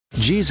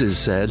Jesus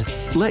said,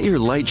 "Let your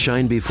light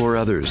shine before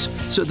others,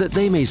 so that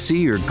they may see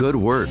your good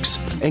works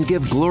and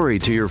give glory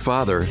to your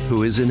Father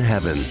who is in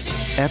heaven."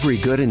 Every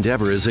good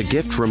endeavor is a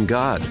gift from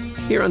God.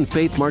 Here on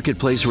Faith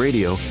Marketplace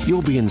Radio,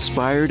 you'll be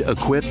inspired,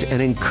 equipped,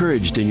 and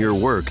encouraged in your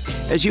work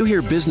as you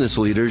hear business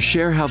leaders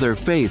share how their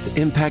faith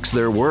impacts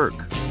their work.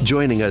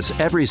 Joining us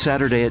every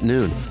Saturday at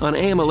noon on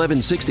AM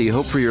 1160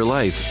 Hope for Your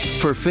Life.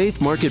 For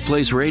Faith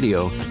Marketplace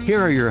Radio,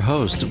 here are your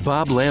hosts,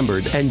 Bob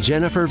Lambert and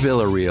Jennifer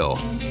Villarreal.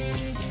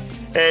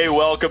 Hey,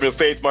 welcome to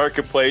Faith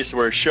Marketplace,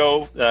 where a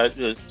show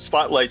that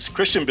spotlights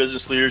Christian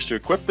business leaders to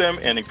equip them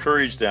and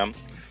encourage them.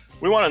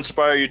 We want to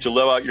inspire you to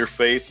live out your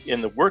faith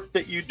in the work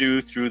that you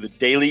do through the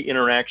daily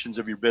interactions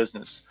of your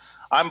business.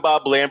 I'm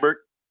Bob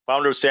Lambert,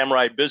 founder of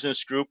Samurai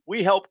Business Group.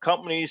 We help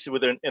companies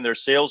in their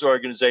sales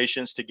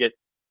organizations to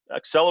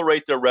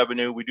accelerate their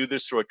revenue. We do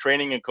this through a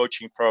training and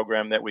coaching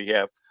program that we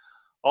have.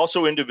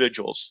 Also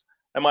individuals.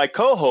 And my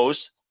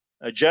co-host,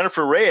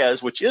 Jennifer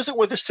Reyes, which isn't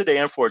with us today,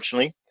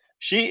 unfortunately.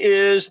 She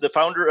is the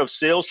founder of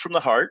Sales from the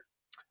Heart.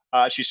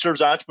 She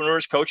serves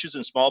entrepreneurs, coaches,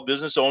 and small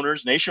business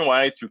owners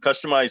nationwide through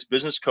customized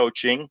business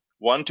coaching,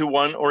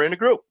 one-to-one or in a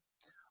group.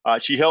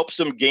 She helps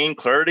them gain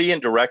clarity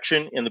and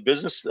direction in the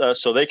business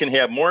so they can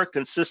have more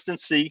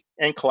consistency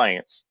and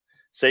clients.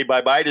 Say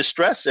bye-bye to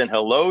stress and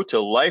hello to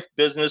life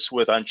business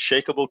with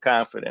unshakable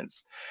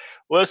confidence.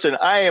 Listen,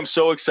 I am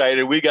so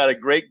excited. We got a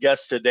great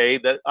guest today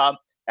that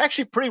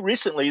actually pretty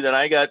recently that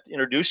I got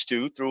introduced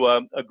to through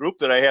a group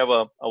that I have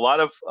a lot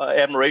of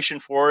admiration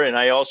for. And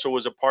I also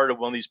was a part of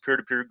one of these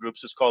peer-to-peer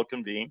groups. It's called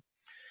Convene.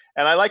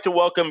 And I'd like to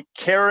welcome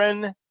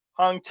Karen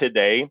Hung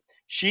today.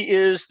 She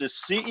is the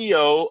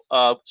CEO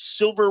of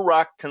Silver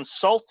Rock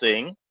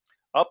Consulting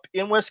up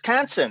in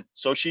Wisconsin.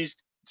 So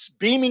she's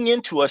beaming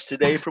into us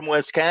today from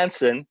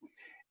Wisconsin.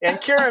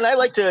 And Karen, I'd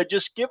like to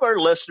just give our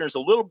listeners a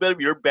little bit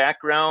of your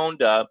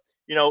background.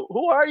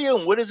 Who are you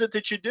and what is it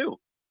that you do?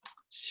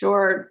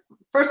 Sure.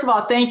 First of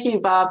all, thank you,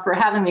 Bob, for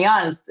having me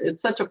on.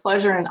 It's such a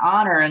pleasure and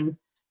honor. And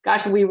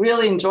gosh, we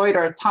really enjoyed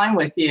our time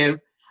with you.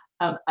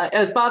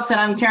 As Bob said,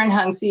 I'm Karen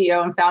Hung,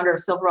 CEO and founder of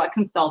Silver Rock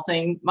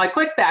Consulting. My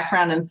quick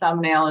background and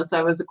thumbnail is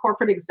I was a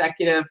corporate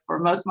executive for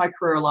most of my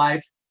career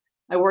life.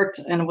 I worked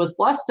and was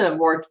blessed to have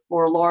worked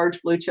for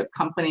large blue chip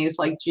companies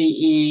like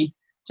GE,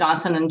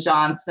 Johnson &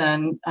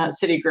 Johnson,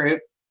 Citigroup,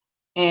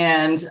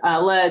 and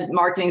led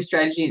marketing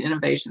strategy and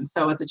innovation.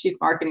 So as a chief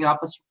marketing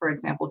officer, for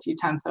example, a few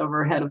times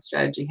over, head of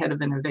strategy, head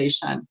of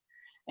innovation.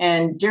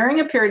 And during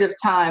a period of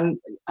time,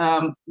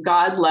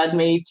 God led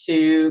me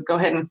to go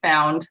ahead and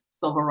found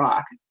Silver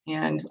Rock.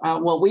 And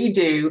what we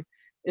do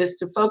is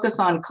to focus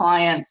on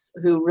clients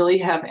who really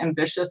have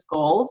ambitious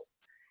goals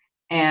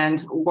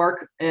and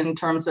work in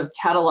terms of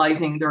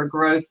catalyzing their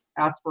growth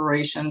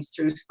aspirations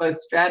through both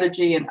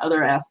strategy and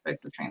other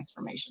aspects of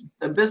transformation.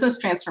 So business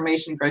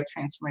transformation, growth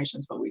transformation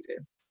is what we do.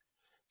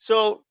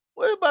 So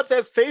what about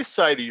that faith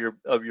side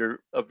of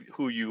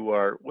who you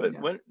are?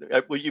 When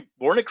were you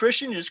born a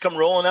Christian? You just come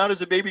rolling out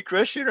as a baby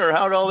Christian, or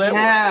how did all that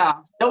work? Yeah,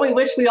 don't we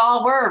wish we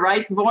all were,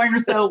 right? Born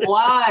so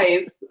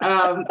wise.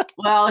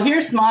 Well,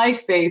 here's my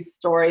faith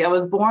story. I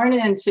was born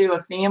into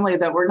a family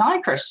that were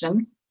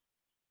non-Christians.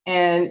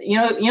 And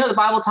the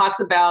Bible talks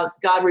about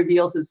God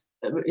reveals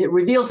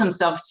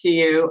himself to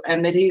you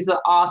and that he's the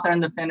author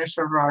and the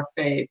finisher of our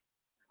faith.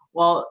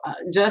 Well,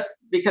 just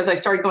because I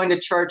started going to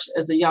church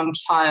as a young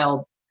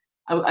child,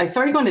 I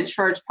started going to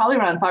church probably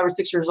around 5 or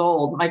 6 years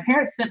old. My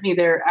parents sent me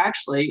there,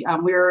 actually.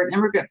 We were an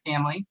immigrant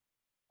family,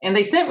 and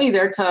they sent me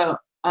there to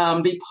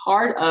be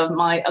part of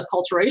my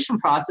acculturation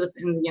process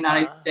in the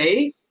United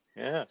States,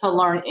 to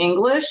learn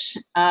English,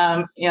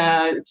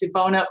 to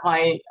bone up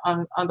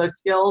on those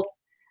skills.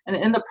 And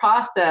in the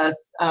process,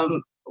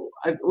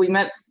 we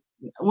met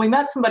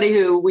somebody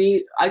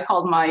who I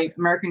called my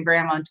American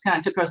grandma, and kind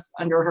of took us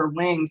under her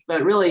wings.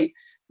 But really,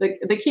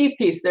 the key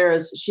piece there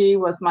is she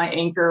was my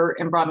anchor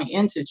and brought me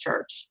into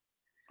church.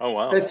 Oh,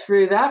 wow. So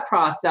through that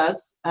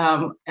process,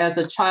 as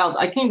a child,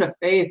 I came to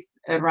faith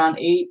at around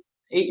eight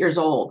years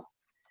old.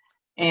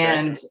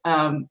 And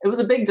it was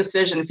a big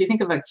decision. If you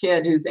think of a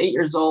kid who's 8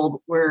 years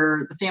old,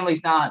 where the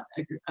family's not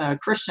a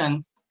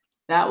Christian,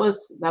 that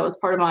was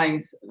part of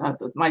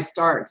my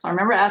start. So I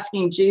remember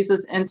asking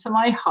Jesus into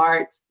my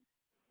heart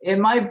in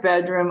my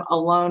bedroom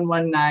alone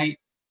one night.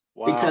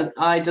 Wow. Because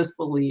I just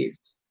believed.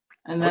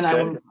 And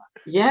then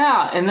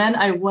and then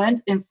I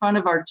went in front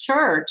of our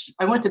church.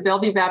 I went to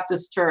Bellevue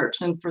Baptist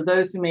Church, and for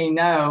those who may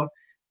know,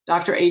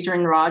 Dr.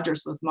 Adrian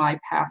Rogers was my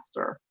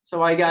pastor.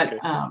 So I got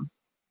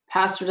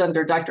pastored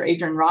under Dr.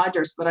 Adrian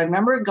Rogers. But I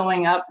remember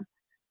going up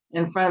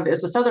in front of,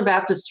 it's a Southern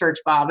Baptist church,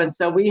 Bob. And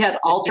so we had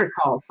altar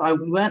calls. So I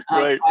went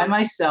up by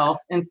myself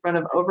in front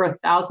of over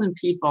 1,000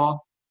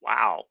 people.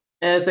 Wow.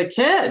 As a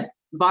kid,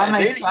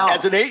 myself.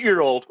 As an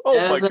 8-year-old.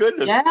 Oh, my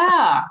goodness.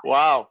 Yeah.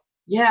 Wow.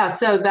 Yeah.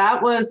 So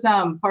that was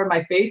part of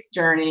my faith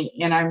journey.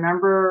 And I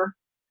remember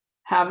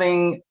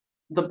having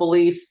the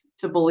belief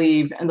to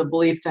believe and the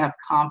belief to have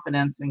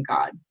confidence in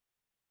God.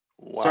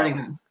 Wow. Starting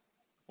then.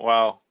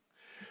 Wow.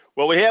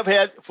 Well, we have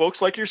had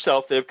folks like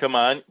yourself that have come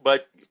on,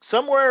 but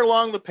somewhere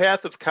along the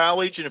path of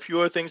college and a few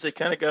other things, they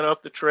kind of got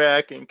off the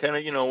track and kind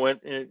of,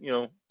 went,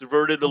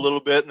 diverted a little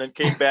bit, and then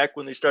came back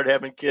when they started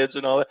having kids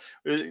and all that.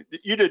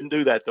 You didn't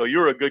do that, though. You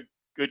were a good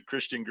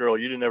Christian girl.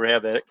 You didn't ever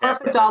have that.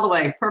 Perfect all the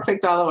way.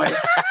 Perfect all the way.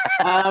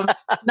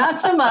 Not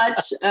so much.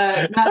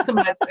 Not so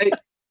much.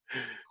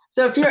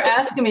 So if you're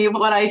asking me,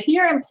 what I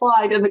hear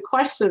implied in the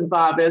question,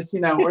 Bob, is,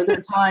 were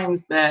there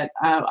times that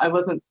I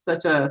wasn't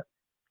such a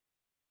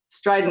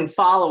strident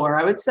follower?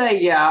 I would say,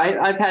 yeah,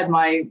 I've had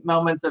my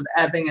moments of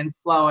ebbing and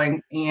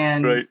flowing,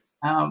 and right.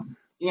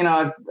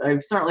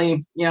 I've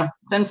certainly,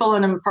 sinful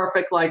and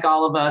imperfect like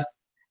all of us.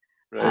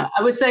 Right.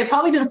 I would say I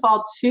probably didn't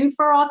fall too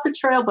far off the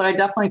trail, but I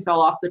definitely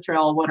fell off the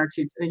trail one or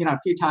two, a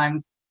few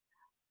times.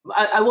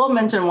 I will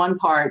mention one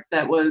part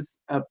that was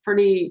a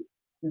pretty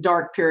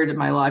dark period in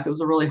my life. It was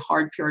a really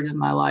hard period in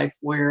my life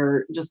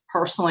where just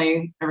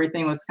personally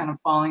everything was kind of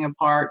falling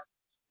apart.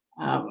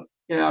 I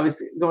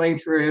was going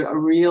through a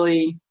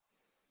really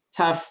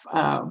tough,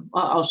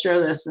 I'll share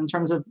this in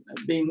terms of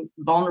being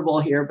vulnerable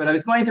here, but I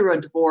was going through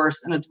a divorce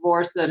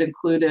that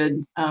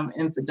included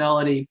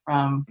infidelity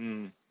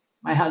from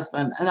my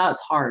husband, and that was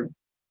hard.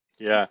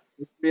 Yeah.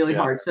 Really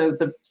hard. So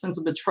the sense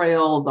of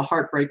betrayal, the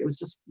heartbreak, it was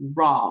just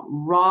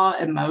raw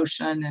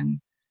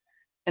emotion.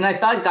 And I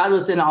thought God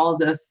was in all of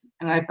this.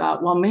 And I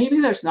thought, well,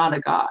 maybe there's not a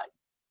God.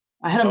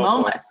 I had a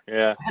moment. Boy.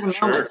 Yeah. I had a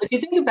moment. So if you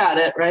think about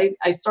it, right?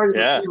 I started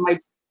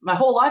my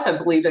whole life, I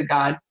believed in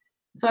God.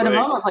 So at a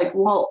moment, I was like,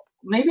 well,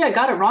 maybe I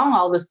got it wrong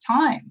all this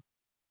time.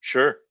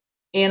 Sure.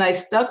 And I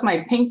stuck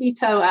my pinky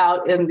toe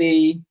out in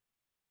the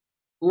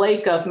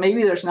lake of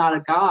maybe there's not a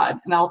God.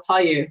 And I'll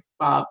tell you,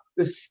 Bob,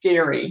 it was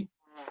scary.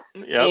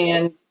 Yep.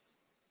 And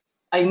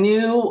I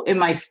knew in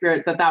my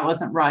spirit that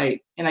wasn't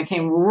right. And I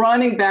came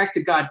running back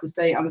to God to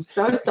say, I'm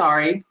so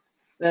sorry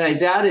that I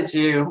doubted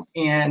you.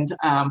 And,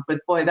 but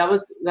boy, that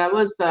was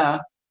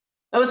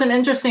an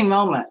interesting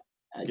moment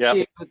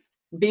to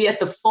be at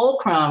the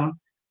fulcrum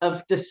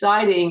of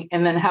deciding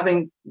and then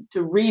having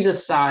to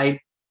redecide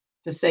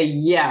to say,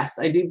 yes,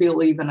 I do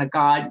believe in a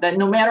God that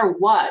no matter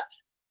what,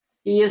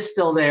 he is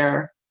still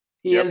there.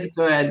 He is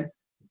good.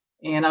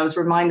 And I was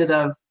reminded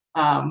of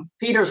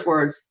Peter's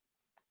words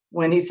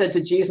when he said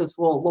to Jesus,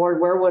 well,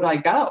 Lord, where would I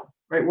go?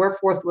 Right?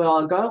 Whereforth will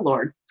I go,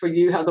 Lord? For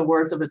you have the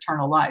words of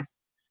eternal life.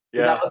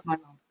 So that was my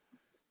moment.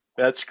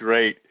 That's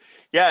great.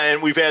 Yeah.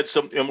 And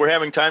we're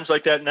having times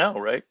like that now,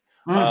 right?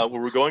 Where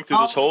we're going through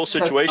this whole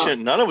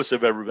situation none of us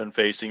have ever been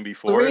facing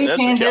before. 3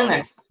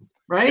 pandemics,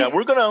 right? Yeah,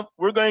 we're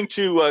going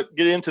to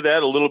get into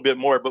that a little bit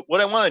more. But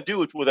what I want to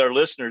do with our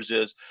listeners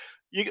is,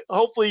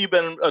 hopefully you've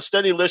been a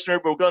steady listener,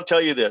 but we're going to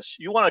tell you this.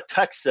 You want to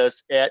text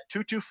us at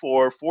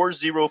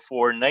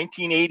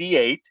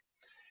 224-404-1988.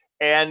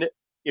 And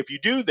if you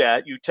do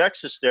that, you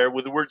text us there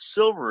with the word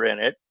silver in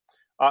it.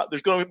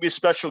 There's going to be a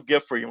special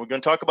gift for you. We're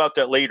going to talk about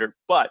that later.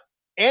 But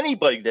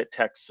anybody that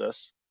texts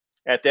us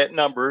at that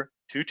number,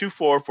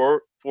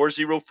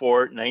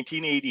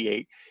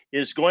 224-404-1988,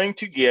 is going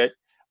to get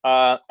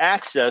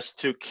access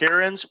to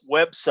Karen's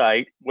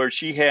website, where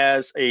she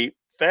has a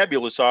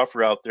fabulous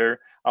offer out there,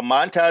 a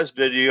montage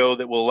video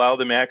that will allow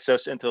them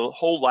access into the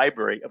whole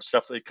library of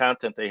stuff, the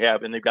content they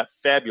have, and they've got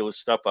fabulous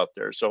stuff out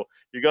there. So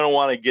you're going to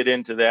want to get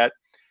into that.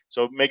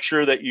 So make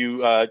sure that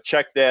you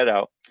check that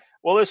out.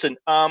 Well, listen,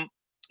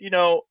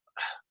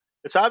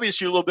 it's obvious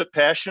you're a little bit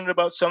passionate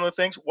about some of the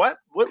things. What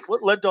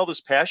led to all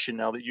this passion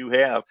now that you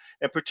have,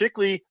 and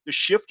particularly the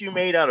shift you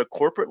made out of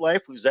corporate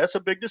life, because that's a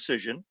big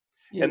decision,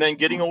 and then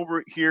getting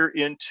over here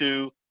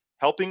into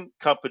helping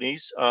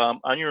companies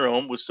on your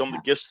own with some of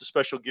the gifts, the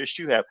special gifts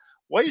you have.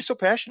 Why are you so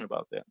passionate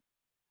about that?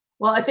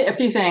 Well, I think a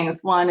few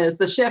things. One is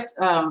the shift.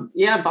 Bob,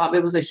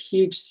 it was a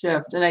huge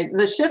shift. And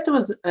the shift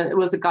was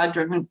a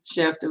God-driven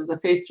shift. It was a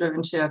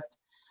faith-driven shift.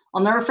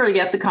 I'll never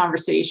forget the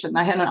conversation.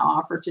 I had an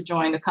offer to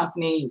join a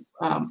company,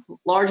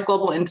 large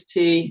global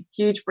entity,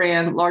 huge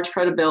brand, large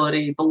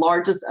credibility, the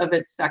largest of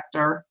its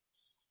sector,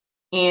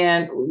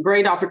 and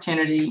great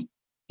opportunity.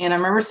 And I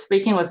remember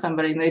speaking with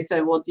somebody, and they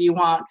said, well, do you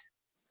want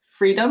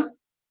freedom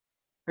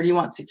or do you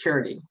want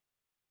security?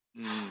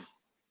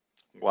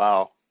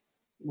 Wow.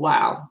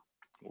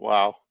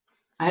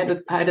 I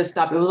had to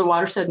stop. It was a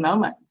watershed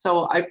moment.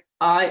 So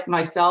I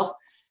myself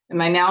and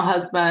my now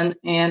husband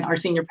and our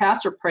senior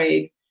pastor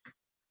prayed,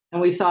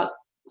 and we sought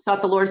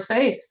the Lord's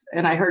face.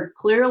 And I heard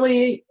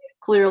clearly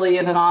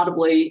and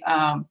inaudibly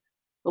the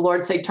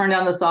Lord say, turn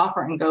down this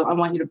offer and go, I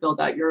want you to build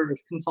out your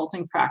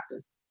consulting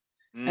practice.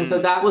 And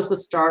so that was the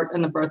start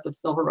and the birth of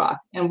Silver Rock.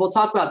 And we'll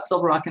talk about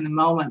Silver Rock in a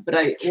moment. But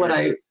what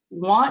I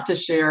want to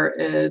share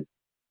is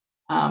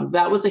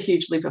that was a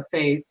huge leap of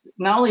faith.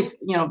 Not only,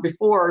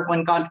 before,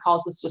 when God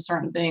calls us to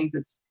certain things,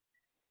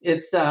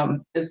 it's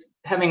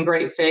having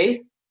great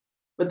faith,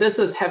 but this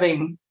is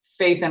having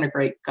faith in a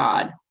great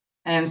God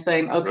and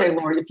saying, okay,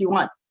 Lord, if you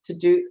want to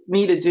do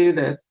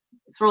this,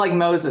 it's sort of like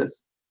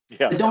Moses.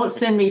 Yeah. Don't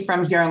send me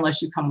from here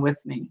unless you come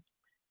with me.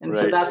 And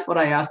so that's what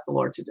I asked the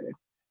Lord to do.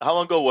 How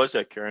long ago was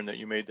that, Karen, that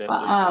you made that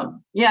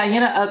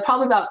leap?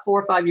 Probably about 4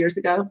 or 5 years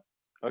ago.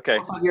 Okay.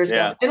 4 or 5 years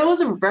ago. And it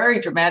was a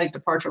very dramatic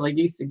departure, like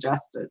you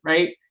suggested,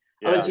 right?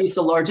 I was used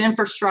to large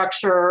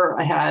infrastructure.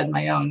 I had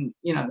my own,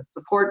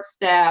 support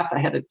staff. I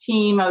had a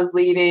team I was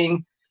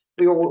leading.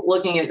 We were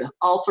looking at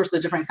all sorts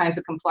of different kinds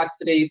of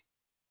complexities.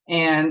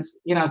 And,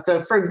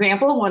 so for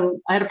example, when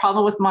I had a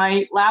problem with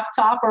my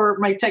laptop or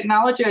my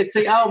technology, I'd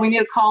say, oh, we need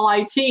to call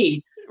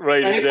IT.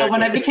 Right. Exactly. But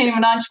when I became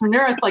an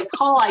entrepreneur, it's like,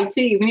 call IT.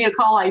 We need to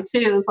call IT.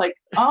 It was like,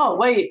 oh,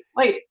 wait,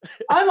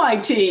 I'm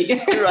IT.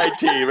 You're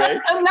IT, right?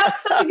 I'm not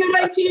such a good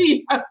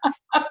IT.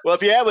 Well,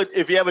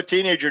 if you have a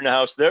teenager in the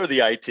house, they're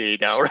the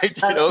IT now, right?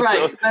 That's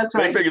right. So that's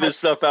right. They figure this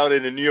stuff out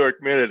in a New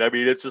York minute. I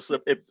mean, it's just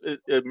it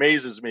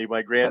amazes me,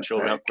 my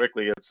grandchildren, how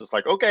quickly it's just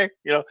like, okay,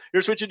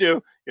 here's what you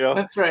do.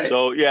 That's right.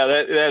 So yeah,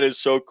 that is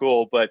so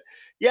cool. But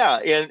yeah,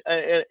 and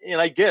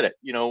I get it.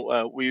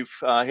 We've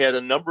had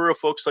a number of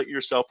folks like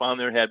yourself on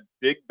there, had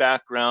big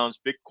backgrounds,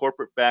 big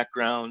corporate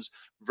backgrounds,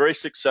 very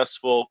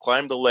successful,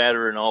 climbed the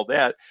ladder and all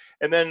that,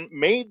 and then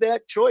made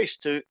that choice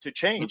to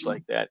change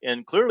like that.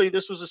 And clearly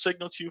this was a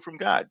signal to you from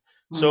God.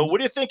 So what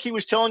do you think he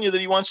was telling you that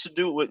he wants to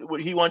do,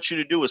 what he wants you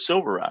to do with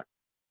Silver Rock?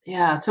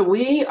 Yeah, so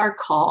we are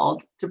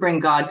called to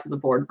bring God to the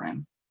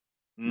boardroom.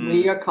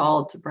 We are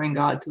called to bring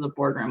God to the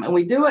boardroom, and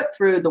we do it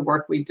through the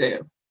work we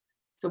do.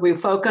 So we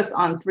focus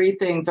on three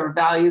things. Our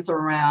values are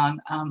around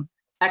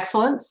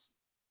excellence,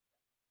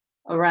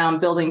 around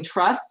building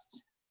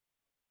trust,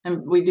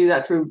 and we do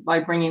that by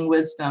bringing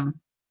wisdom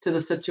to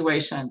the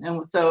situation.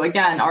 And so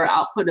again, our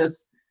output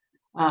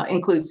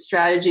includes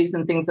strategies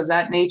and things of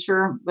that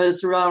nature, but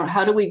it's around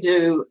how do we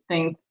do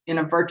things in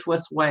a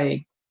virtuous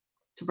way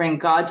to bring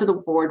God to the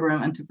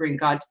boardroom and to bring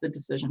God to the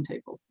decision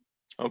tables.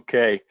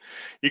 Okay.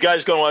 You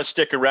guys going to want to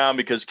stick around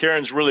because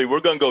we're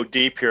going to go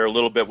deep here a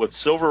little bit with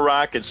Silver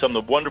Rock and some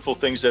of the wonderful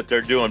things that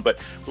they're doing. But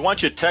we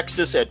want you to text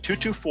us at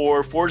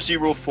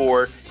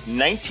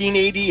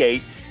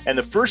 224-404-1988. And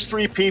the first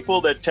three people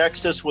that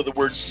text us with the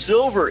word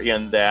silver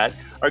in that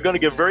are going to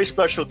get a very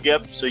special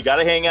gift. So you got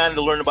to hang on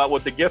to learn about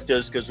what the gift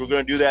is, because we're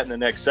going to do that in the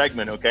next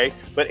segment. Okay.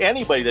 But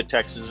anybody that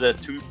texts us at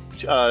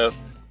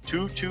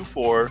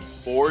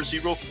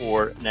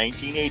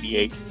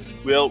 224-404-1988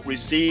 will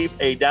receive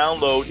a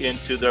download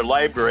into their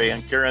library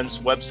on Karen's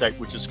website,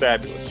 which is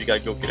fabulous. You got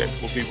to go get it.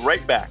 We'll be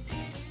right back.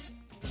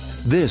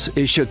 This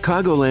is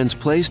Chicagoland's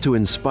place to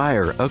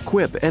inspire,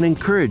 equip, and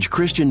encourage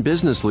Christian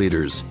business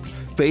leaders.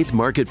 Faith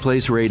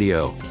Marketplace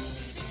Radio.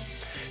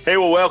 Hey,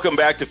 well, welcome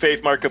back to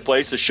Faith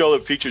Marketplace, a show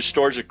that features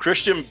stories of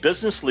Christian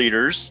business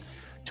leaders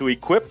to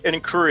equip and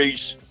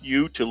encourage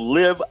you to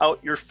live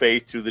out your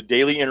faith through the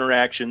daily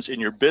interactions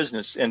in your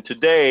business. And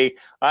today,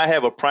 I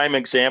have a prime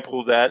example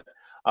of that.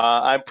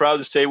 I'm proud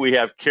to say we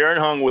have Karen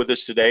Hung with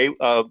us today,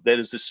 that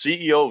is the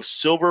CEO of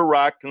Silver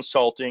Rock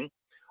Consulting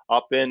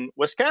up in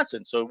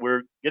Wisconsin. So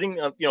we're getting,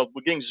 we're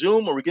getting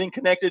Zoom, or we're getting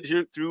connected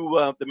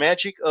through the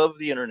magic of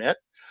the internet.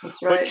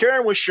 That's right. But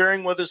Karen was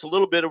sharing with us a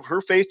little bit of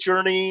her faith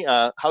journey,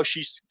 how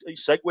she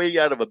segued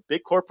out of a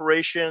big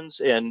corporations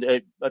and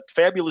a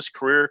fabulous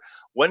career,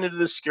 went into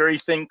this scary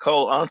thing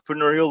called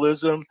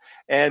entrepreneurialism,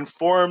 and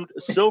formed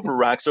Silver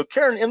Rock. So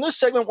Karen, in this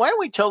segment, why don't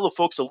we tell the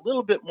folks a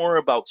little bit more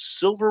about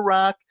Silver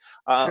Rock,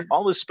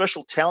 all the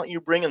special talent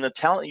you bring and the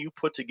talent you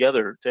put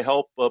together to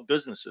help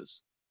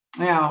businesses?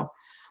 Yeah.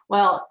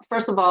 Well,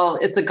 first of all,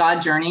 it's a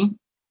God journey.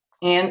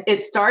 And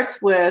it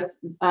starts with,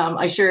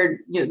 I shared,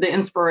 the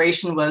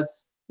inspiration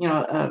was,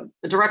 a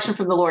direction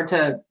from the Lord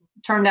to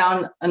turn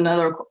down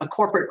a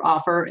corporate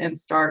offer and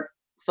start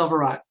Silver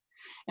Rock.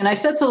 And I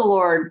said to the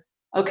Lord,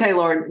 okay,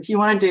 Lord, if you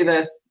want to do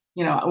this,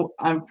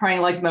 I'm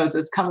praying like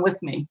Moses, come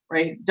with me,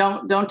 right?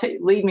 Don't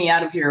leave me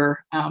out of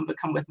here, but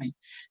come with me.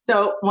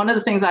 So one of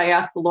the things I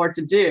asked the Lord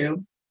to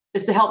do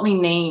is to help me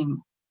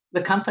name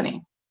the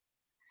company.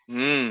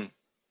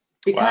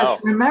 Because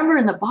remember,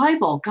 in the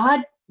Bible,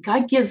 God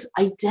gives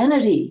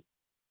identity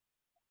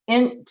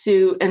and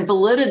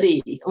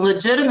validity,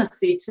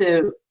 legitimacy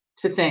to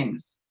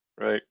things.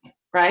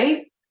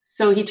 Right.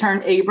 So he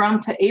turned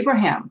Abram to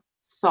Abraham,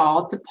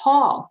 Saul to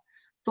Paul.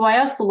 So I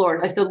asked the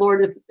Lord, I said,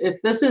 Lord,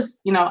 if this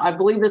is, I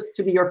believe this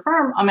to be your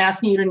firm, I'm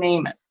asking you to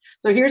name it.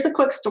 So here's a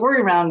quick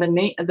story around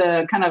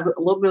the kind of a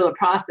little bit of the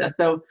process.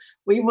 So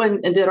we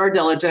went and did our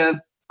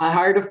diligence. I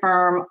hired a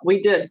firm.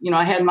 We did,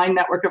 I had my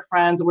network of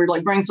friends. We were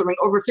like brainstorming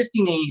over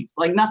 50 names.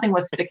 Like nothing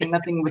was sticking.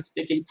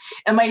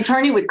 And my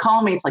attorney would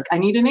call me. It's like, I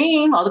need a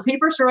name. All the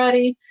papers are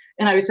ready.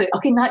 And I would say,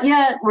 okay, not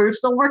yet. We're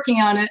still working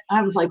on it.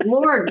 I was like,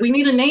 Lord, we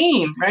need a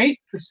name, right?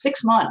 So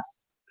 6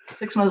 months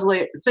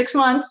later.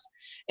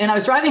 And I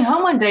was driving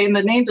home one day and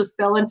the name just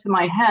fell into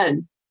my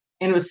head.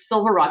 And it was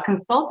Silver Rock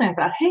Consulting. I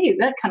thought, hey,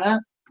 that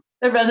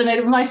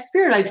resonated with my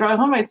spirit. I drove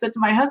home. I said to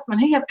my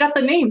husband, hey, I've got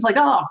the names. Like,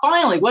 oh,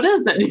 finally, what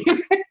is it?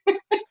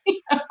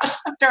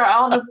 After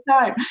all this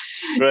time.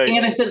 Right.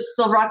 And I said,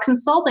 Silver Rock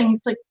Consulting.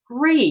 He's like,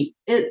 great.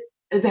 It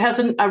has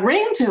a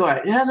ring to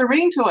it. It has a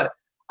ring to it.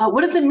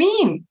 What does it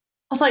mean?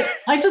 I was like,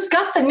 I just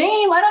got the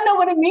name. I don't know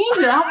what it means.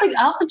 I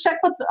have to check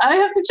with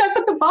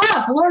the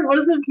boss. Lord, what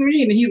does this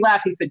mean? And he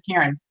laughed. He said,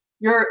 Karen,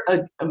 you're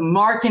a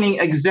marketing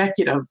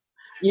executive.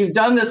 You've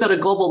done this at a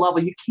global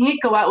level. You can't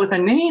go out with a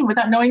name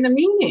without knowing the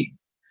meaning.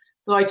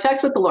 So I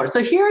checked with the Lord.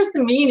 So here's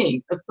the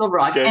meaning of Silver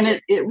Rock. Okay.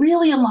 And it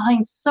really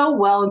aligns so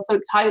well and so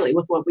tightly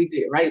with what we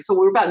do, right? So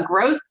we're about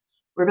growth,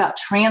 we're about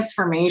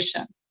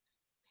transformation.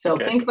 So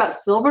Okay. think about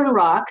silver and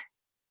rock.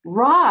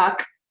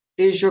 Rock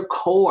is your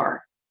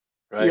core,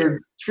 Right.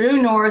 your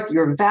true north,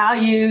 your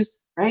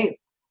values, right?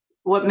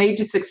 What made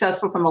you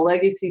successful from a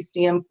legacy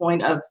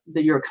standpoint of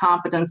your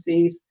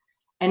competencies.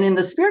 And in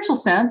the spiritual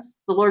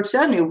sense, the Lord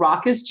showed me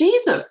rock is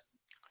Jesus.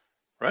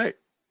 Right.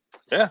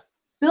 Yeah.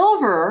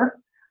 Silver,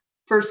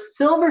 for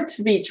silver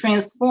to be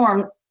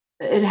transformed,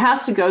 it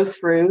has to go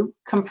through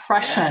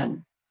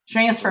compression,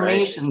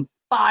 transformation,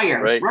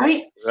 fire, right?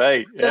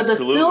 Right. So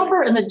Absolutely. the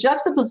silver and the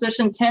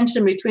juxtaposition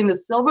tension between the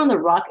silver and the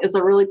rock is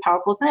a really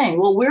powerful thing.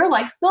 Well, we're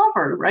like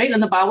silver, right? In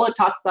the Bible, it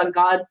talks about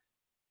God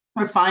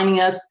refining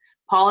us,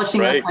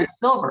 polishing us like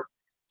silver.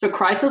 So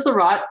Christ is the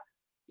rock,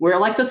 we're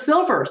like the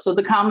silver. So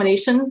the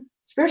combination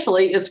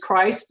spiritually is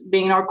Christ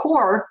being our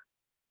core,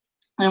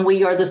 and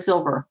we are the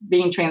silver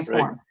being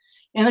transformed. Right.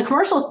 In the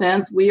commercial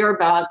sense, we are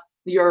about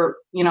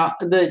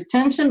the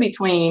tension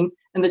between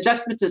and the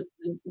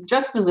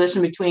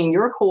juxtaposition between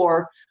your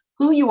core,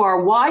 who you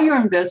are, why you're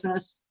in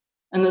business,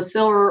 and the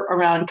silver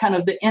around kind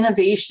of the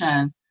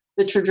innovation,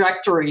 the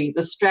trajectory,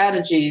 the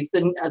strategies,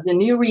 the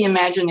new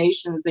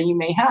reimaginations that you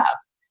may have.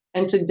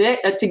 And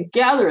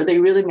together, they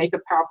really make a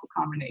powerful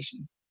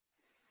combination.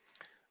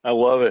 I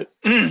love it.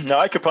 Now,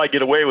 I could probably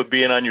get away with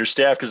being on your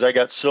staff because I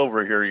got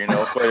silver here,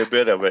 quite a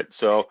bit of it.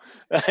 So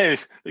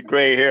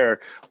gray hair.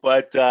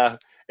 But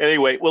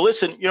anyway, well,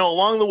 listen,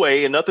 along the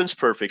way, and nothing's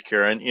perfect,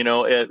 Karen,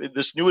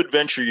 this new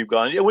adventure you've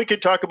gone, we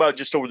could talk about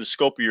just over the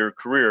scope of your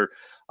career,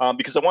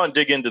 because I want to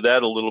dig into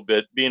that a little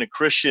bit. Being a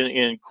Christian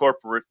in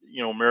corporate,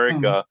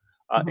 America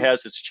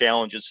has its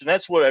challenges. And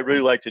that's what I'd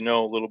really like to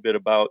know a little bit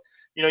about.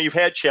 You've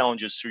had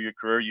challenges through your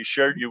career.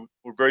 You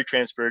were very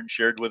transparent and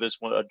shared with us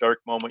a dark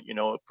moment,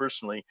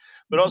 personally,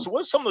 but also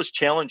what are some of those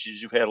challenges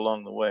you've had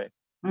along the way?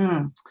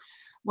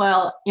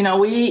 Well,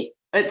 we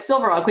at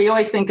Silver Rock, we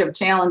always think of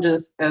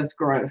challenges as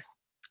growth.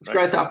 It's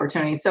growth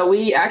opportunities. So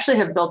we actually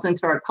have built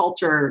into our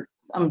culture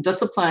some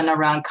discipline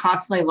around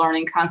constantly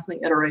learning,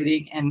 constantly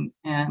iterating,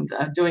 and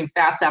doing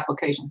fast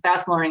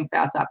learning,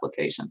 fast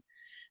application.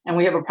 And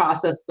we have a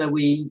process that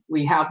we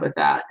have with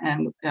that.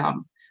 And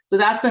so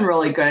that's been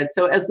really good.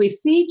 So as we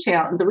see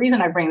the reason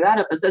I bring that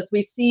up is as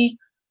we see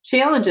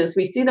challenges,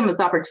 we see them as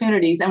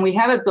opportunities, and we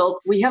have a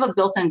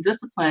built-in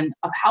discipline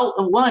of how,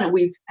 one,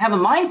 we have a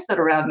mindset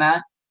around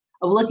that,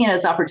 of looking at it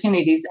as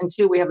opportunities, and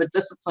two, we have a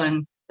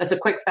discipline that's a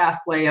quick,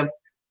 fast way of,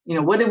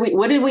 what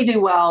did we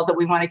do well that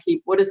we want to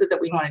keep? What is it that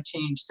we want to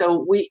change?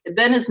 So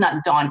then it's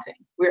not daunting.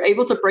 We're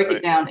able to break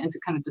it down into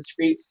kind of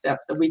discrete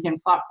steps so we can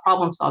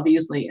problem solve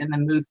easily and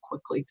then move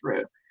quickly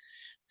through.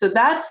 So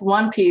that's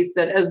one piece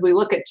that as we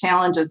look at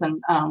challenges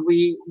and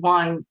we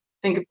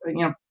think,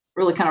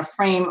 really kind of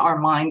frame our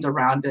mind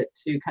around it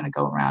to kind of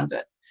go around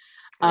it.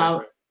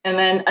 And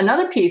then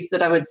another piece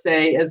that I would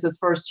say is as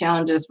far as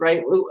challenges,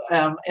 right,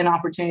 and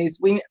opportunities,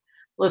 we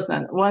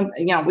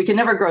can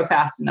never grow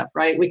fast enough,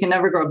 right? We can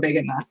never grow big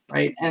enough,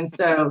 right? And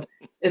so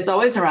it's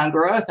always around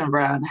growth and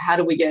around how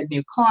do we get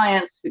new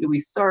clients, who do we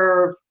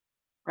serve,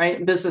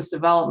 right? Business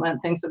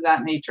development, things of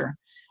that nature.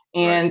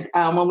 And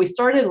when we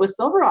started with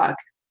Silver Rock,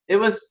 it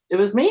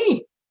was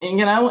me, and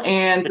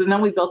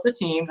then we built a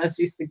team, as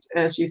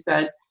you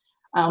said.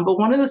 But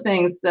one of the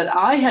things that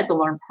I had to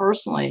learn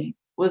personally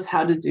was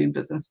how to do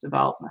business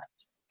development.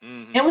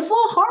 Mm-hmm. It was a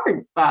little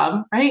hard,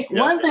 Bob, right?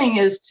 Yeah. One thing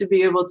is to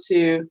be able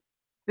to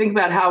think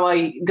about how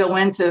I go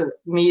into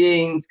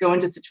meetings, go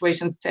into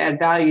situations to add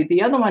value.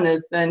 The other one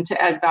is then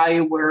to add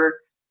value where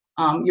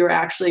you're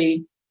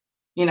actually,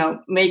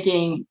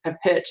 making a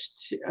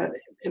pitch.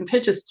 And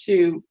pitch is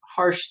too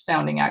harsh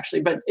sounding,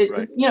 actually, but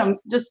it's,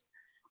 just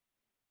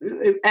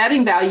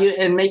adding value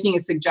and making a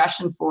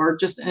suggestion for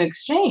just an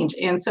exchange.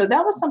 And so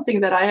that was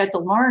something that I had to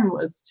learn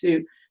was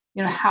to,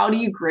 how do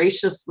you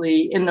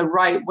graciously, in the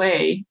right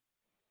way,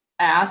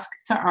 ask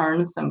to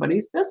earn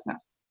somebody's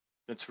business?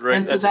 That's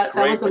right. So that's a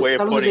great way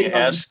of putting it,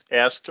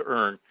 ask to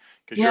earn,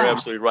 because you're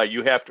absolutely right.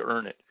 You have to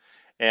earn it.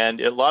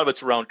 And a lot of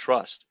it's around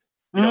trust.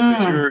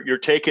 Because you're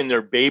taking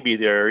their baby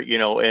there,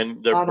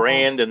 and their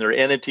brand and their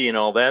entity and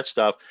all that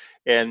stuff,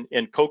 and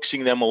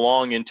coaxing them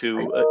along into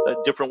a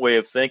different way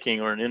of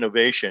thinking or an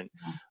innovation.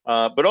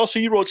 But also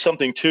you wrote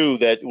something too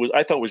that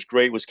I thought was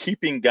great, was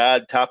keeping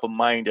God top of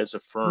mind as a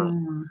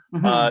firm.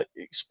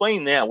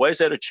 Explain that. Why is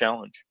that a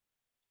challenge?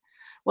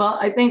 Well,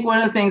 I think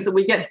one of the things that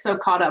we get so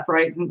caught up,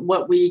 right, in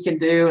what we can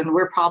do and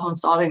we're problem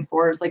solving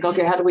for is like,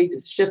 okay, how do we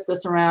shift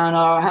this around?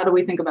 Or how do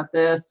we think about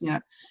this?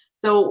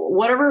 So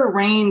whatever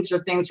range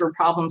of things we're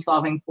problem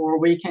solving for,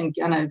 we can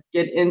kind of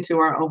get into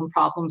our own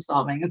problem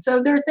solving. And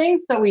so there are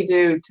things that we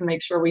do to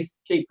make sure we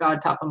keep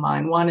God top of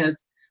mind. One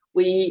is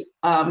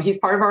he's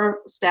part of our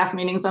staff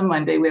meetings on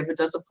Monday. We have a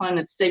discipline.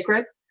 It's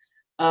sacred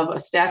of a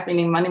staff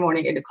meeting Monday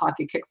morning, 8:00.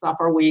 It kicks off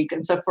our week.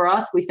 And so for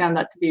us, we found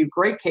that to be a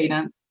great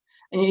cadence.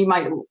 And you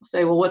might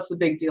say, well, what's the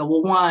big deal?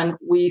 Well, one,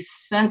 we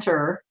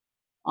center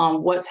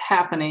on what's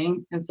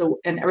happening.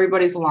 And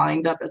everybody's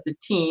lined up as a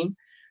team.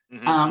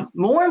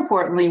 More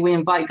importantly, we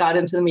invite God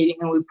into the meeting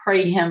and we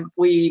pray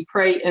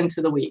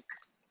into the week.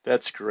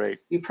 That's great.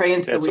 We pray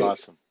into the week.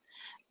 That's awesome.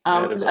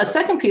 A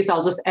second piece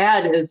I'll just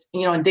add is,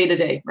 in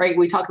day-to-day, right?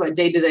 We talk about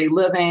day-to-day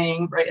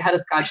living, right? How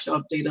does God show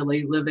up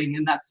day-to-day living?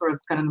 And that's sort of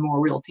kind of the more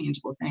real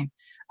tangible thing.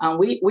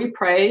 We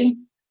pray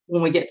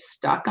when we get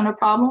stuck on a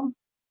problem.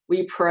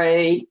 We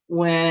pray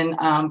when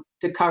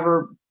to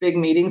cover big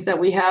meetings that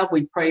we have.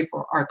 We pray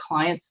for our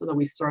clients so that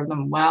we serve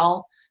them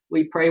well.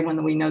 We pray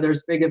when we know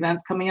there's big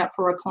events coming up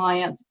for our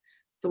clients.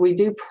 So we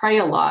do pray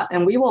a lot,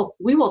 and we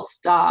will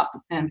stop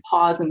and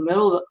pause in the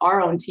middle of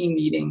our own team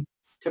meeting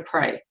to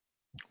pray.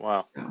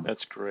 Wow,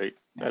 that's great.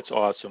 That's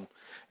awesome.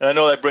 And I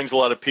know that brings a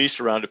lot of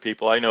peace around to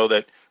people. I know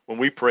that when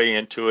we pray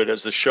into it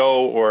as a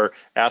show or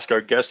ask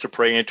our guests to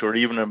pray into it,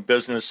 even in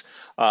business,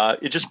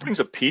 it just brings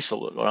a peace a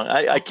little.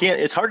 I can't,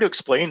 it's hard to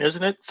explain,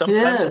 isn't it?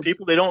 Sometimes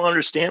people, they don't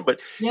understand, but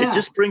it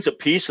just brings a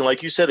peace. And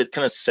like you said, it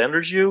kind of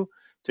centers you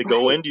to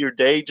go into your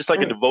day, just like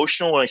a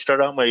devotional. When I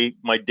start out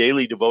my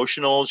daily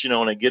devotionals,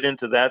 and I get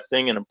into that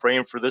thing and I'm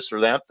praying for this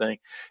or that thing,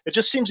 it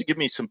just seems to give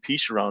me some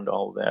peace around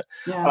all of that.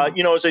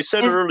 As I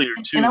said earlier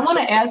too. And I want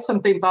to add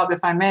something, Bob,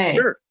 if I may.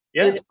 Sure.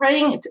 Yeah. It's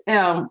praying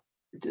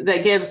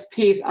that gives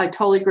peace. I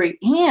totally agree.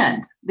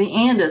 And the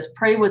and is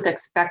pray with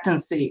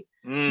expectancy.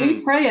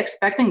 We pray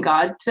expecting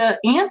God to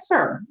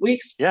answer. We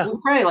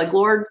pray like,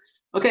 Lord,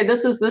 okay,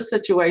 this is this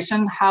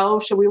situation. How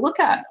should we look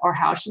at it? Or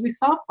how should we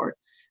solve for it?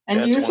 And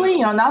That's usually,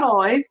 wonderful. not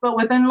always, but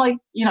within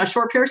a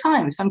short period of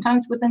time,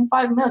 sometimes within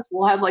 5 minutes,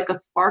 we'll have like a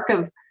spark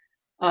of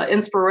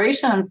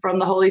inspiration from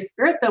the Holy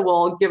Spirit that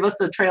will give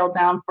us a trail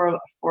down for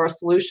a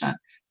solution.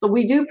 So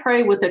we do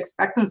pray with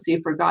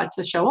expectancy for God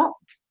to show up.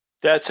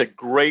 That's a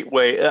great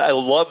way. I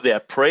love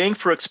that. Praying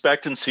for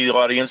expectancy,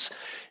 audience.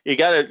 You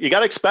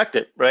gotta expect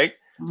it, right?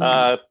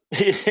 The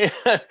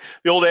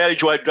old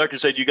adage, why doctor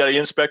said, you got to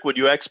inspect what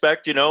you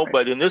expect,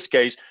 but in this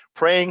case,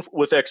 praying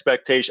with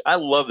expectation. I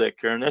love that,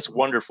 Karen. That's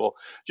wonderful.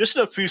 Just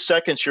in a few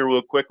seconds here,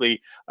 real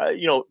quickly,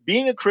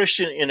 being a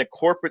Christian in a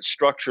corporate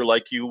structure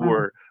like you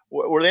were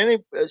there any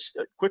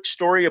quick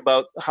story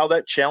about how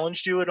that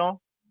challenged you at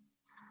all?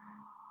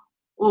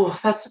 Oh,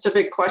 that's such a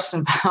big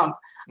question, Bob.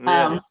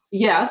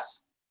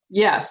 Yes,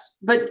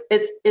 but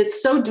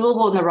it's so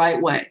doable in the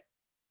right way.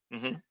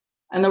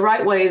 And the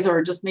right ways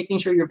are just making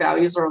sure your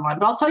values are aligned.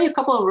 But I'll tell you a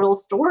couple of real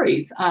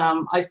stories.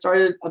 I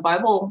started a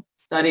Bible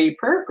study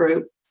prayer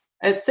group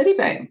at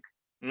Citibank.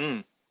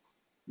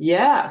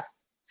 Yes.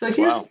 So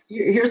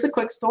here's a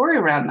quick story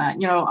around that.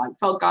 I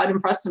felt God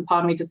impressed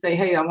upon me to say,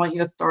 hey, I want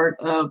you to start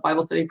a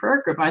Bible study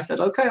prayer group. And I said,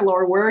 okay,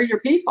 Lord, where are your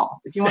people?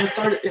 If you want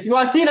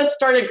me to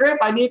start a group,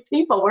 I need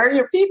people. Where are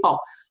your people?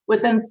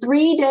 Within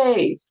 3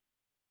 days,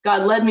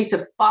 God led me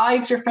to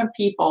 5 different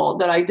people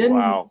that I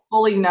didn't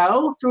fully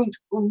know through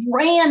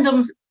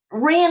random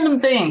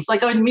things.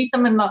 Like I would meet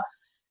them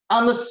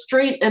on the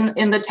street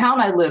in the town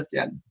I lived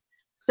in.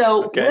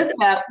 So with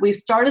that, we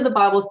started the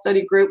Bible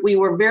study group. We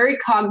were very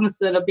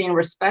cognizant of being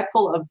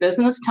respectful of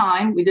business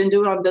time. We didn't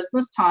do it on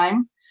business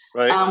time.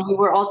 Right. We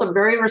were also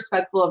very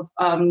respectful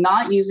of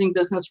not using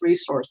business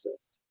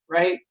resources,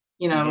 right?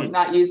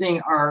 Not using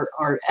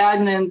our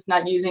admins,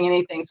 not using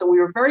anything. So we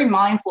were very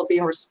mindful of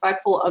being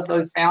respectful of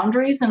those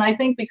boundaries. And I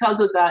think because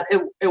of that,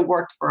 it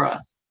worked for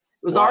us.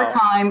 It was our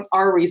time,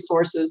 our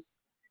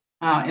resources,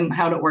 and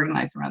how to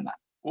organize around that.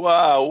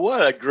 Wow,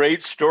 what a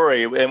great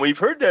story. And we've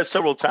heard that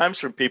several times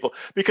from people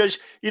because,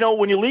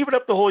 when you leave it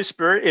up to the Holy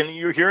Spirit and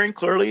you're hearing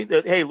clearly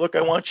that, hey, look,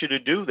 I want you to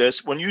do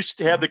this, when you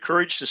have the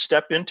courage to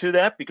step into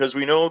that, because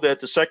we know that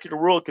the secular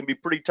world can be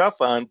pretty tough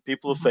on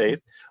people of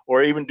faith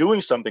or even doing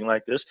something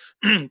like this,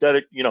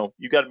 that, you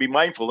got to be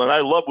mindful. And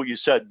I love what you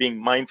said,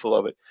 being mindful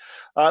of it.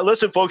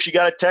 Listen, folks, you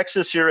got to text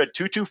us here at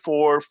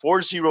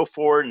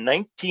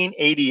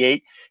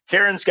 224-404-1988.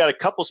 Karen's got a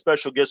couple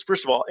special gifts.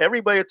 First of all,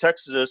 everybody that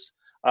texts us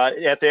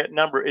at that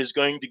number is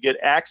going to get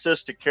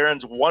access to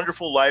Karen's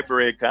wonderful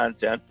library of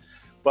content.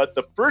 But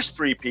the first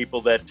 3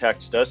 people that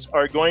text us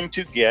are going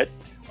to get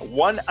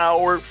 1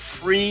 hour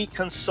free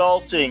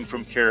consulting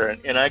from Karen.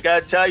 And I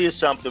got to tell you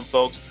something,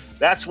 folks,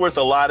 that's worth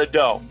a lot of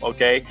dough,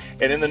 okay?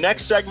 And in the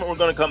next segment, we're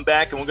going to come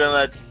back and we're going to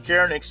let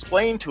Karen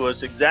explain to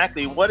us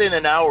exactly what in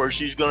an hour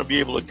she's going to be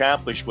able to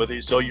accomplish with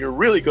it. So you're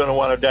really going to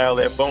want to dial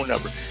that phone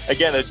number.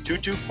 Again, that's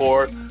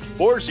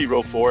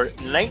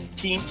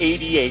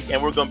 224-404-1988.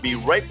 And we're going to be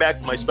right back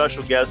with my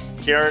special guest,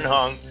 Karen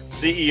Hung,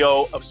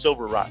 CEO of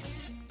Silver Rock.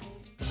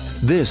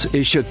 This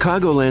is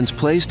Chicagoland's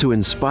place to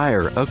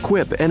inspire,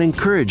 equip, and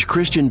encourage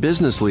Christian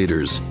business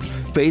leaders.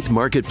 Faith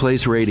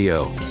Marketplace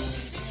Radio.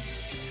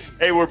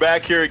 Hey, we're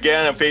back here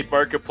again on Faith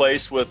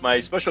Marketplace with my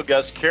special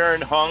guest,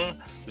 Karen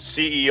Hung, the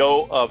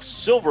CEO of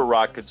Silver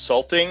Rock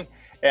Consulting.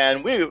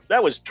 And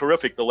that was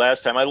terrific the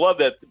last time. I love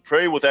that,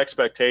 pray with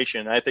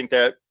expectation. I think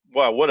that,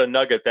 wow, what a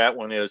nugget that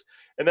one is.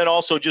 And then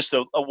also just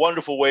a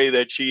wonderful way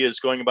that she is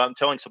going about and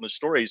telling some of the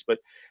stories. But,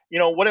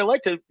 what I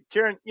like to,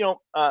 Karen,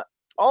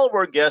 all of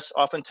our guests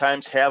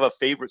oftentimes have a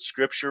favorite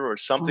scripture or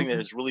something that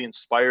has really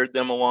inspired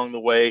them along the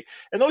way.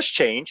 And those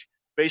change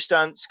based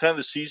on kind of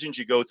the seasons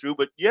you go through.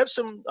 But do you have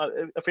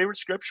a favorite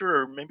scripture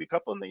or maybe a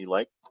couple of them that you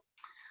like?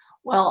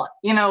 Well,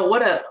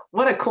 what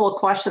a cool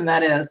question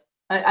that is.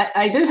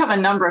 I do have a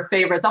number of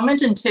favorites. I'll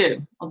mention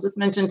two. I'll just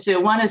mention two.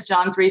 One is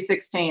John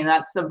 3:16.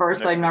 That's the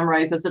verse I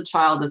memorized as a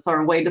child. It's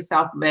our way to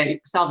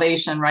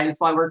salvation, right? It's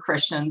why we're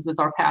Christians. It's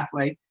our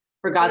pathway.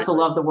 For God so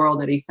loved the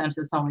world that he sent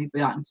his only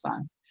begotten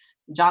son.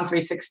 John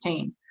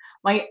 3:16.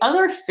 My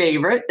other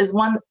favorite is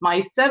one my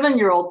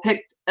 7-year-old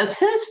picked as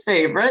his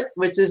favorite,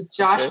 which is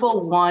Joshua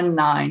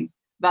 1:9,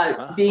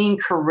 about being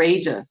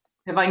courageous.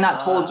 Have I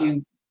not told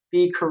you,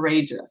 be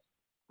courageous?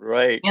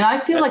 Right. And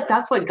I feel like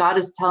that's what God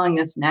is telling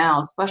us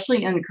now,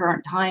 especially in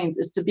current times,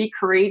 is to be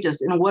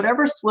courageous in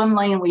whatever swim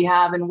lane we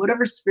have and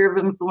whatever sphere of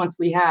influence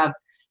we have,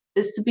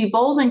 is to be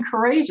bold and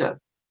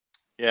courageous.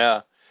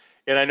 Yeah.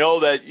 And I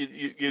know that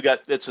you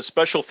got, it's a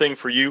special thing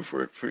for you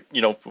for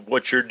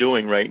what you're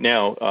doing right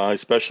now,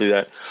 especially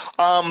that.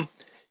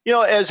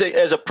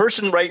 As a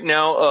person right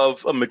now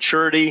of a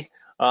maturity,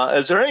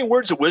 is there any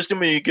words of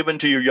wisdom you've given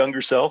to your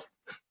younger self?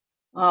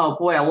 Oh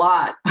boy, a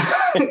lot.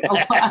 A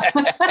lot.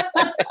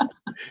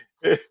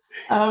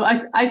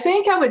 I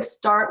think I would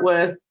start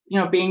with,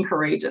 being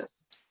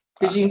courageous,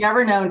 because you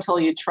never know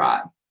until you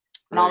try.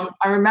 And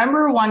I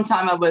remember one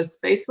time I was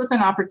faced with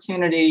an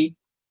opportunity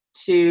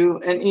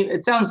and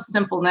it sounds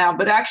simple now,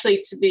 but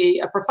actually to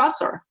be a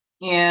professor.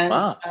 And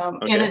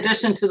in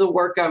addition to the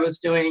work I was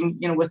doing,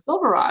 with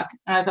Silver Rock,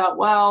 and I thought,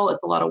 well,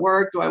 it's a lot of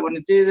work. Do I want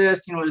to do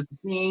this? What does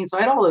this mean? So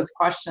I had all those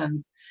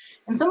questions.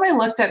 And somebody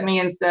looked at me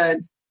and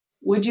said,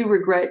 would you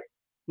regret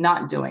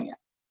not doing it?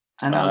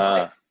 And I was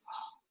like,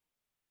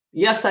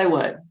 yes, I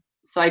would.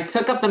 So I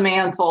took up the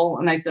mantle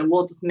and I said,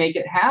 we'll just make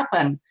it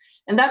happen.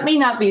 And that may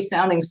not be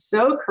sounding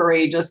so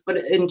courageous, but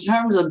in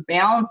terms of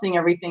balancing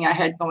everything I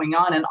had going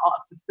on and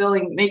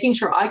making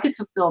sure I could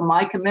fulfill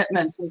my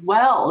commitments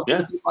well to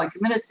the people I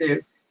committed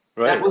to,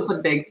 that was a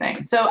big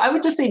thing. So I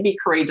would just say be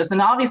courageous. And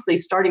obviously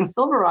starting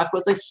Silver Rock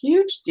was a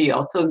huge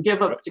deal to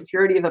give up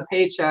security of a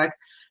paycheck,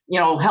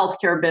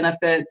 healthcare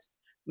benefits,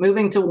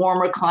 moving to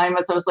warmer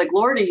climates. I was like,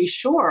 Lord, are you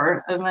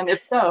sure? And then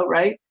if so,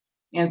 right?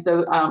 And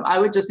so I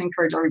would just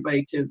encourage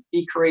everybody to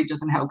be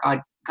courageous in how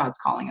God's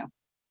calling us.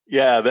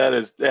 Yeah, that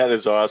is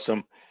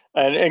awesome,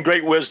 and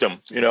great wisdom,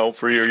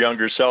 for your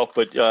younger self,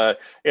 but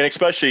and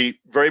especially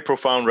very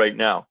profound right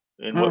now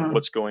in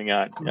what's going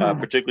on,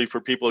 particularly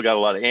for people who got a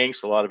lot of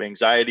angst, a lot of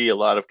anxiety, a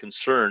lot of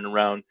concern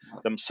around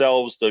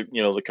themselves,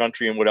 the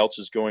country, and what else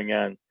is going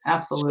on.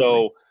 Absolutely.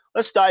 So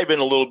let's dive in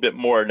a little bit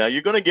more. Now,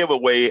 you're going to give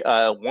away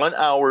 1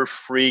 hour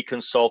free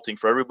consulting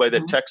for everybody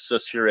that texts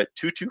us here at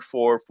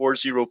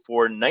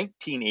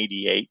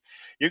 224-404-1988.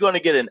 You're going to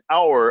get an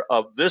hour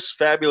of this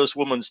fabulous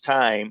woman's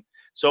time.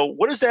 So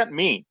what does that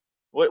mean?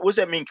 What does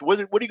that mean? What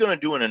are you going to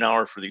do in an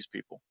hour for these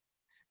people?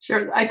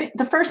 Sure. I think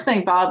the first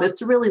thing, Bob, is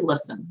to really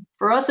listen.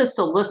 For us, it's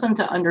to listen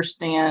to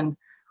understand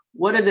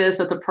what it is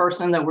that the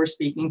person that we're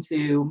speaking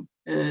to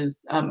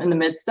is in the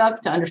midst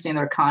of, to understand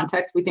their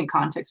context. We think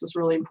context is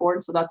really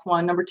important. So that's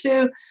one. Number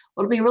two,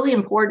 what'll be really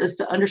important is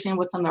to understand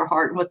what's on their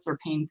heart and what's their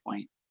pain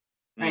point,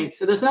 right?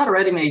 So there's not a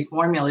ready-made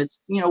formula.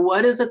 It's,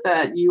 what is it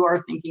that you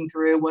are thinking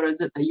through? What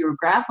is it that you're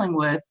grappling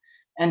with?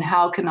 And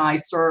how can I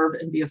serve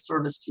and be of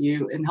service to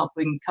you and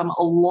helping come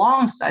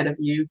alongside of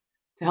you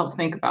to help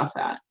think about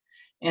that?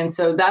 And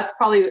so that's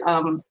probably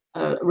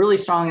a really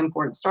strong,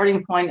 important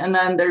starting point. And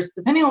then there's,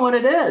 depending on what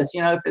it is,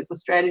 if it's a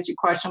strategy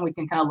question, we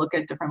can kind of look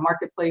at different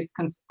marketplace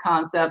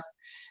concepts.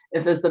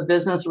 If it's a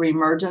business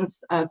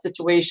reemergence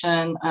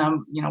situation,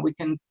 we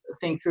can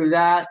think through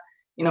that.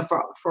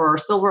 For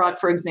Silver Rock,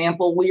 for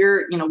example,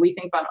 we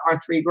think about our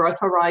 3 growth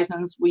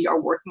horizons. We are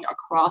working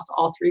across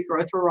all 3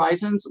 growth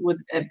horizons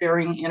at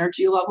varying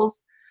energy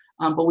levels.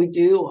 But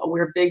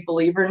we're a big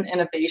believer in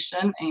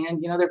innovation.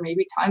 And, there may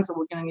be times where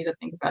we're going to need to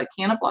think about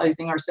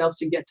cannibalizing ourselves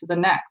to get to the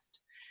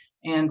next.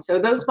 And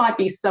so those might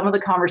be some of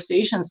the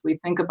conversations we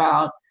think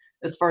about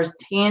as far as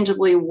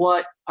tangibly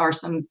what are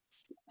some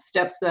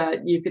steps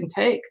that you can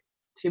take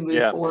to move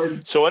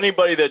forward. So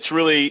anybody that's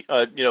really,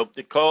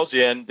 that calls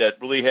in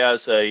that really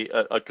has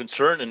a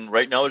concern, and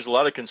right now there's a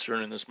lot of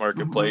concern in this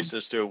marketplace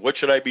as to what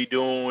should I be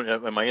doing?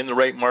 Am I in the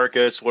right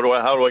markets?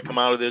 How do I come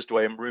out of this? Do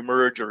I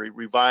reemerge or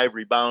revive,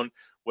 rebound?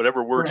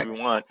 Whatever words we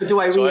want. But do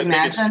I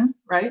reimagine,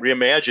 right?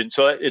 Reimagine.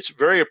 So it's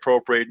very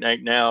appropriate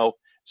right now.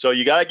 So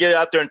you got to get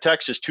out there and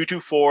text us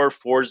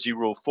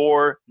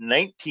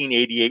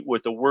 224-404-1988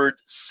 with the word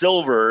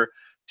silver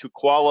to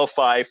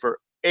qualify for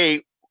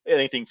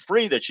anything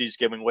free that she's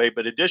giving away.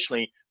 But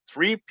additionally,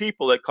 3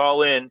 people that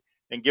call in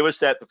and give us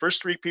that, the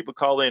first 3 people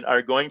call in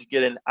are going to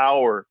get an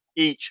hour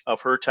each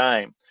of her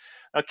time.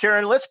 Now,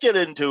 Karen, let's get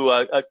into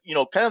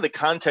kind of the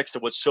context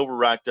of what Silver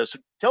Rock does. So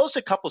tell us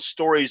a couple of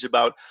stories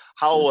about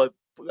how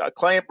a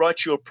client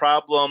brought you a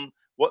problem,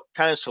 what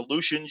kind of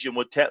solutions and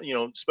what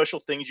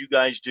special things you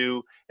guys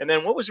do, and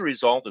then what was the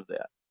result of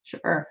that?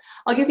 Sure,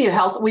 I'll give you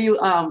we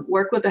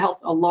work with a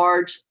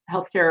large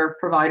healthcare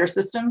provider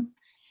system,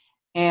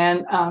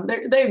 and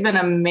they've been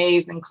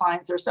amazing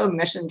clients. They're so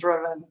mission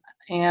driven,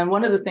 and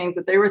one of the things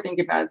that they were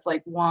thinking about is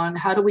like, one,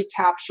 how do we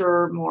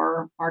capture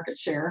more market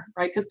share,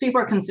 right? Because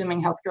people are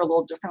consuming healthcare a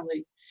little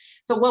differently.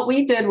 So what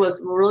we did was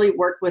really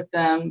work with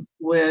them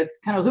with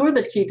kind of who are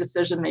the key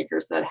decision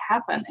makers that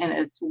happen, and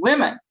it's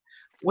women.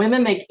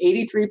 Women make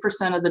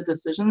 83% of the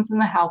decisions in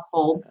the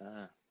household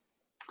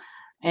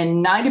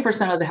and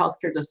 90% of the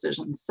healthcare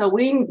decisions. So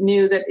we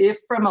knew that if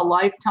from a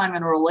lifetime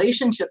and a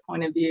relationship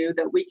point of view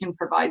that we can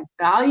provide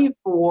value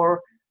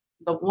for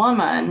the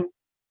woman,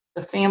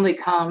 the family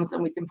comes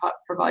and we can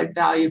provide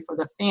value for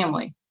the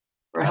family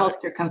for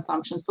healthcare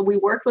consumption. So we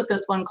worked with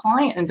this one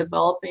client in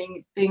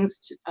developing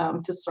things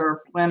to serve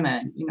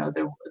women,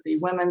 the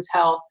women's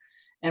health,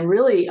 and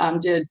really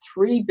did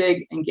 3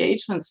 big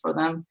engagements for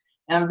them.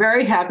 And I'm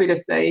very happy to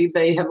say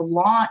they have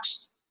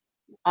launched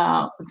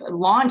all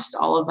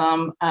of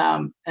them.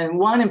 And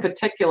one in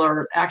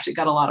particular actually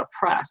got a lot of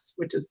press,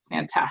 which is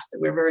fantastic.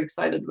 We're very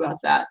excited about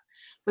that.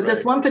 But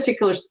this one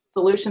particular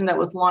solution that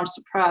was launched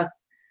to press,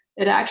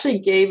 it actually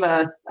gave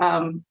us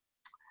an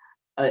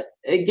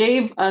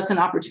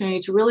opportunity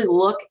to really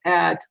look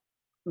at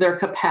their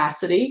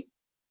capacity,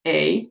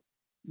 A,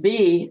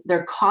 B,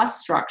 their cost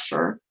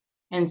structure,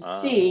 and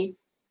C,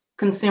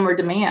 consumer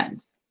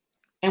demand.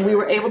 And we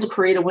were able to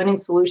create a winning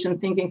solution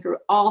thinking through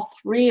all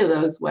 3 of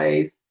those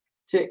ways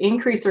to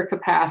increase their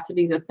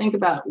capacity, to think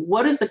about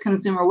what is the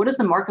consumer, what is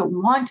the market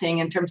wanting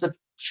in terms of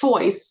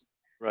choice,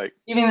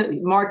 giving the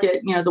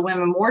market, the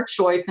women more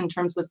choice in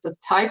terms of the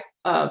types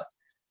of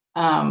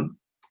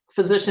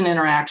physician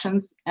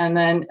interactions, and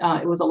then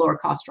it was a lower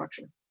cost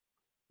structure.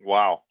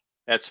 Wow,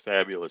 that's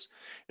fabulous.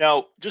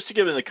 Now, just to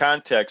give it the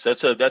context,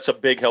 that's a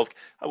big health.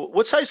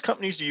 What size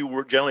companies do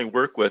you generally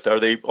work with? Are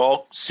they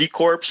all C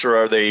corps, or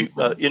are they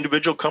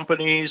individual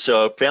companies,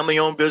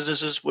 family-owned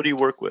businesses? What do you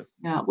work with?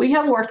 Yeah, we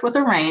have worked with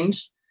a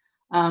range.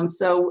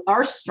 So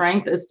our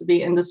strength is to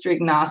be industry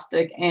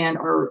agnostic, and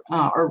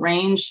our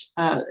range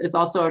is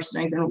also our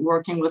strength in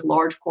working with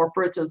large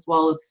corporates as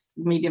well as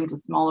medium to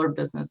smaller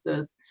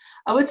businesses.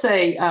 I would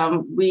say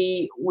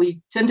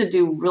we tend to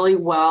do really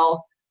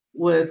well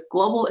with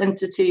global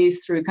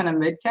entities through kind of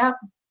mid-cap,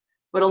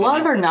 but a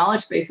lot of our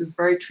knowledge base is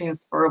very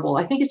transferable.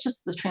 I think it's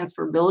just the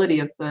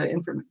transferability of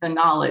the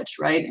knowledge,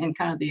 right, and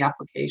kind of the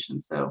application.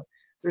 So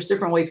there's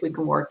different ways we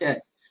can work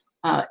it.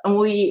 And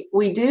we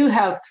do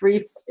have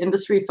 3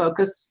 industry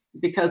focus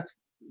because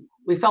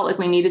we felt like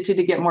we needed to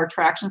get more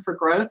traction for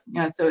growth.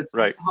 So it's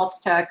health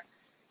tech,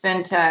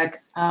 fintech,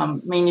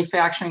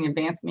 manufacturing,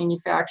 advanced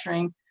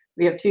manufacturing.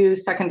 We have 2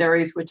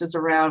 secondaries, which is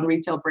around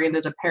retail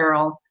branded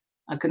apparel,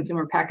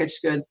 consumer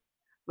packaged goods.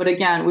 But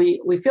again,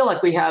 we feel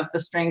like we have the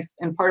strengths,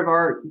 and part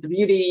of the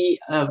beauty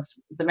of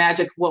the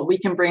magic, what we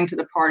can bring to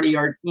the party,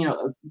 our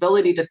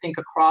ability to think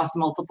across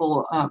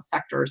multiple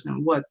sectors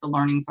and what the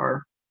learnings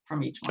are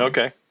from each one.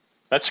 Okay,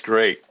 that's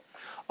great.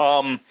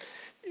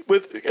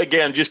 With,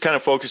 again, just kind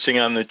of focusing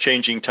on the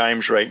changing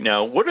times right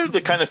now, what are the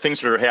kind of things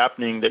that are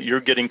happening that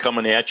you're getting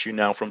coming at you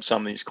now from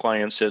some of these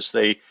clients as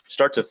they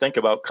start to think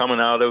about coming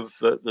out of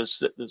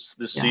this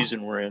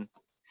season we're in?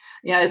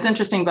 Yeah, it's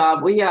interesting,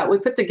 Bob. We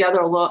put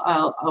together a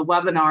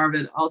webinar,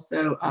 but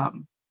also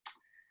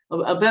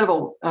a bit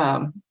of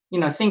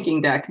a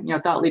thinking deck,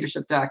 thought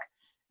leadership deck.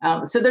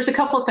 So there's a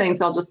couple of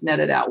things, I'll just net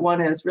it out. One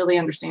is really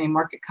understanding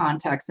market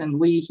context, and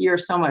we hear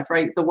so much,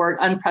 right? The word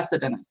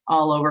unprecedented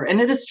all over,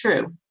 and it is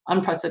true,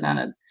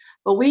 unprecedented.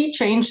 But we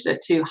changed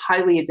it to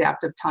highly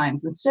adaptive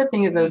times. Instead of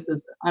thinking of those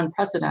as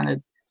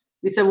unprecedented,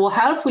 we said, well,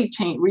 how if we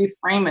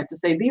reframe it to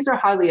say these are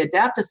highly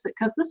adaptive,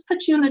 because this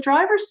puts you in the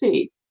driver's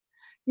seat.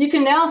 You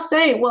can now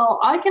say, well,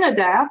 I can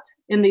adapt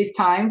in these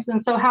times,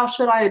 and so how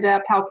should I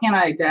adapt? How can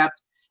I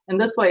adapt? And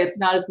this way, it's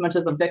not as much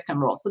of a victim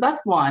role. So that's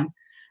one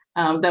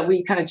that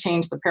we kind of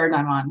changed the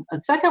paradigm on. A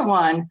second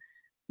one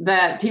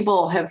that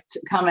people have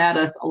come at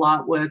us a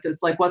lot with is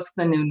like, what's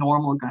the new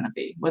normal going to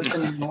be? What's the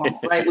new normal,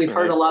 right? We've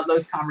heard a lot of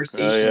those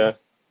conversations. Yeah.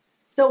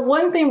 So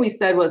one thing we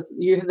said was,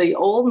 you have the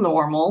old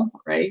normal,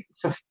 right?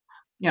 So,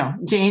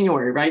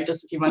 January, right?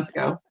 Just a few months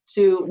ago,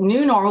 to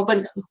new normal,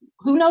 but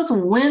who knows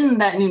when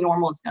that new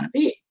normal is going to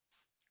be?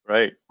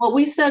 Right. What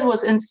we said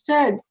was,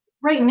 instead,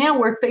 right now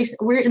we're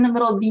in the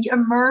middle of the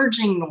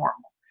emerging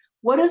normal.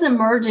 What is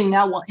emerging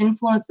now will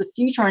influence the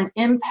future and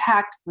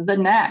impact the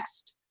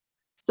next.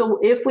 So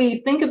if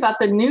we think about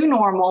the new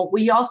normal,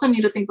 we also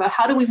need to think about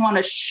how do we want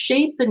to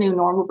shape the new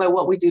normal by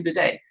what we do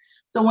today.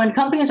 So when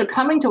companies are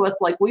coming to us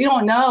like, we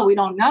don't know,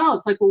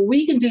 it's like, well,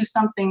 we can do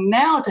something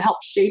now to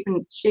help shape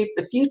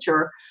the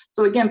future.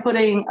 So again,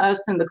 putting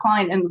us and the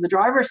client in the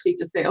driver's seat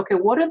to say, okay,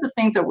 what are the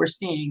things that we're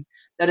seeing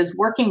that is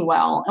working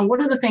well? And what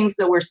are the things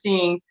that we're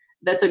seeing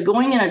that's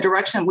going in a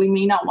direction we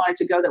may not want it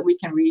to go, that we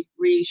can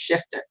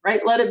reshift it,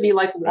 right? Let it be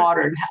like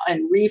water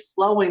and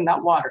reflowing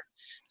that water.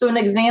 So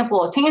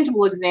a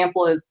tangible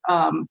example is,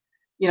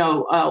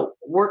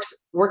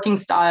 working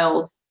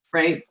styles,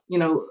 right?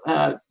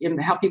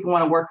 How people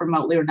want to work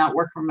remotely or not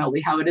work remotely,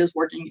 how it is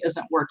working,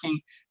 isn't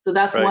working. So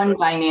that's one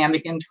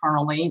dynamic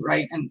internally,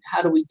 right? And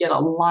how do we get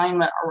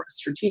alignment or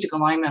strategic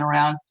alignment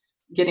around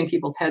getting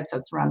people's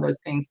headsets around those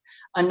things?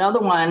 Another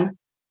one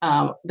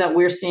that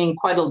we're seeing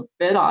quite a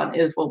bit on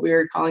is what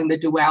we're calling the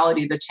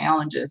duality, the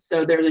challenges.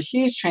 So there's a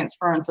huge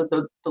transference of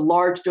the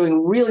large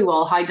doing really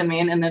well, high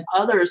demand, and then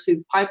others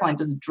whose pipeline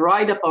just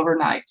dried up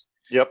overnight.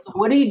 Yep. So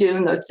what do you do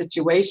in those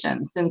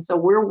situations? And so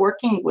we're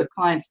working with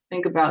clients to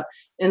think about,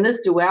 in this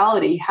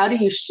duality, how do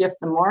you shift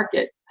the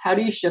market? How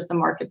do you shift the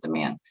market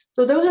demand?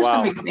 So those are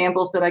some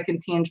examples that I can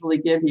tangibly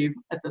give you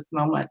at this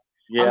moment.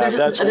 Yeah,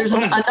 there's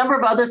a number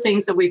of other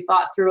things that we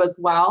thought through as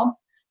well.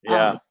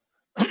 Yeah.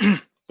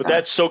 But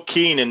that's so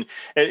keen, and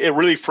it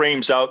really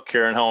frames out,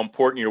 Karen, how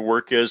important your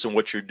work is and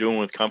what you're doing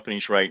with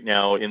companies right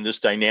now in this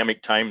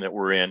dynamic time that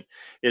we're in.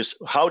 Is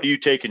how do you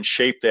take and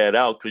shape that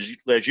out? Because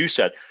as you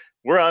said,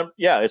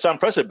 it's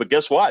unprecedented, but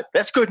guess what?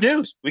 That's good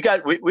news.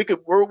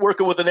 We're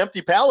working with an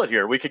empty palette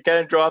here. We could kind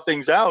of draw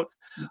things out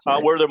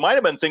where there might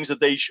have been things that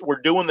they were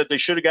doing that they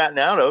should have gotten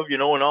out of,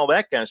 and all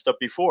that kind of stuff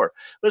before.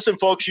 Listen,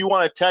 folks, you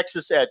want to text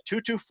us at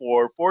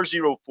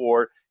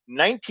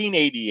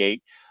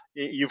 224-404-1988.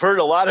 You've heard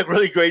a lot of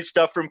really great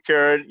stuff from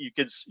Karen. You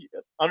can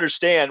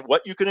understand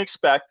what you can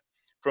expect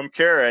from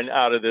Karen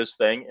out of this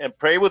thing, and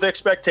pray with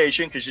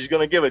expectation because she's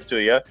going to give it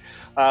to you.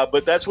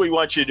 But that's what we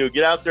want you to do.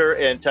 Get out there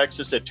and text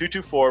us at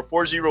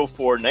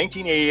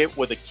 224-404-1988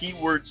 with a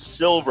keyword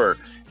silver.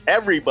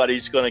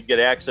 Everybody's going to get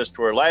access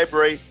to our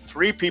library.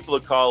 3 people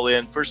that call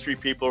in, first 3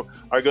 people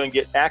are going to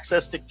get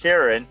access to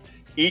Karen.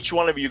 Each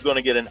one of you are going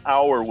to get an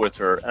hour with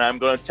her. And I'm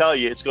going to tell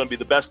you, it's going to be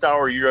the best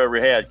hour you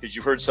ever had because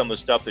you've heard some of the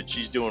stuff that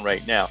she's doing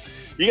right now.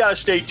 You got to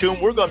stay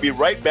tuned. We're going to be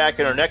right back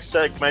in our next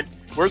segment.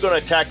 We're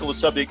going to tackle the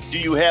subject, do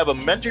you have a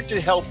mentor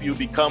to help you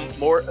become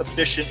more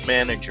efficient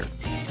manager?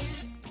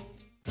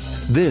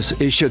 This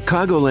is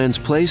Chicagoland's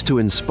place to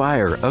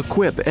inspire,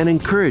 equip, and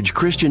encourage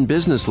Christian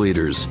business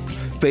leaders.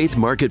 Faith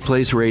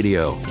Marketplace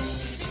Radio.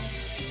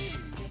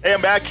 Hey,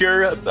 I'm back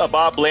here,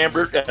 Bob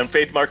Lambert on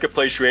Faith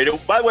Marketplace Radio.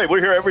 By the way, we're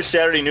here every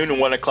Saturday noon and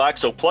 1 o'clock,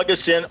 so plug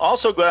us in.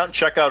 Also, go out and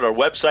check out our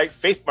website,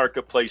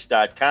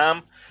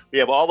 faithmarketplace.com. We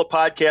have all the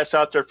podcasts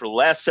out there for the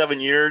last 7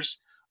 years.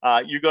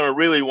 You're going to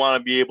really want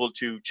to be able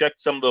to check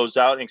some of those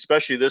out, and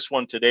especially this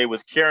one today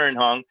with Karen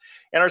Hung.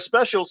 And our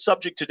special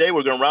subject today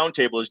we're going to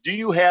roundtable is, do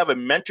you have a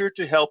mentor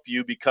to help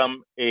you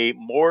become a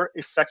more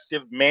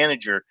effective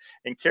manager?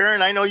 And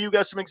Karen, I know you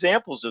got some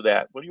examples of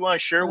that. What do you want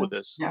to share with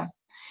us? Yeah.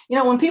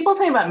 When people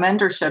think about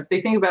mentorship,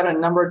 they think about a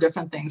number of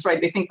different things,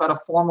 right? They think about a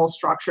formal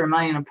structure,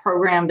 money in a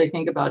program. They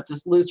think about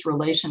just loose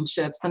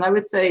relationships. And I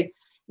would say,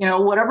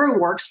 whatever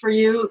works for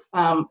you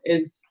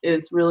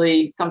is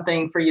really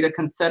something for you to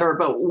consider.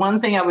 But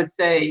one thing I would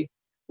say,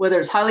 whether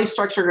it's highly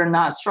structured or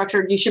not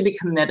structured, you should be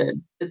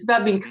committed. It's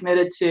about being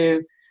committed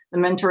to the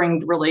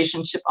mentoring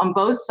relationship on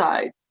both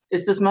sides.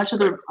 It's as much of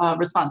the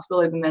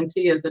responsibility of the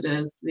mentee as it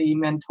is the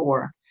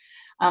mentor.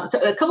 So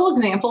a couple of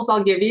examples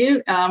I'll give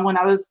you. When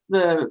I was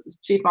the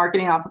chief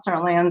marketing officer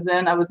at Lands'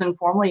 End, I was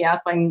informally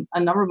asked by a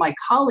number of my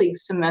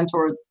colleagues to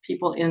mentor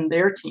people in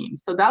their team.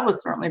 So that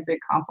was certainly a big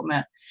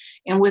compliment.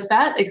 And with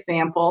that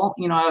example,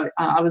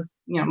 I was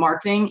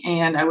marketing,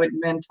 and I would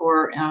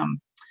mentor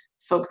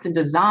folks in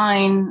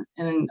design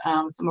and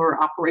some of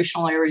our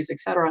operational areas, et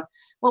cetera.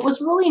 What was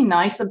really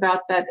nice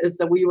about that is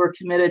that we were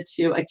committed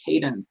to a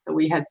cadence. So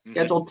we had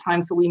scheduled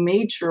time. So we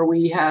made sure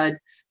we had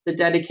the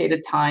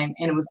dedicated time,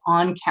 and it was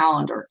on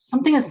calendar.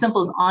 Something as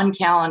simple as on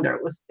calendar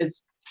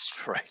is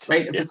right.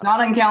 If it's not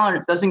on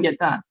calendar, it doesn't get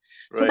done.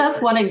 So that's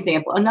one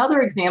example.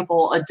 Another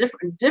example,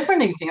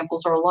 different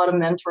examples are a lot of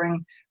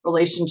mentoring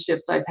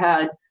relationships I've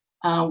had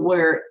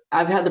where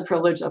I've had the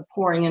privilege of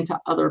pouring into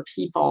other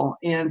people.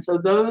 And so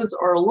those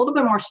are a little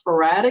bit more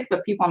sporadic,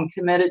 but people I'm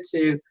committed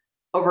to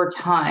over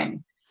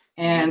time.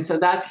 And so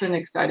that's been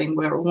exciting,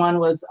 where one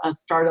was a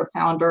startup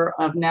founder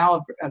of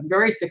now a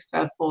very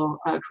successful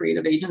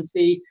creative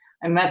agency.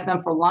 I met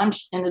them for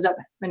lunch, ended up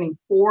spending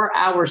 4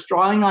 hours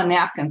drawing on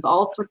napkins,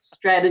 all sorts of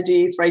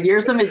strategies, right?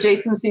 Here's some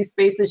adjacency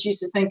spaces you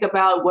should think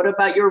about. What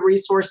about your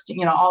resource,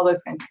 all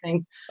those kinds of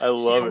things. I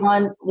love it.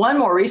 One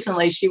more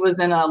recently, she was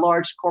in a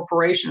large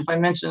corporation. If I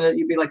mentioned it,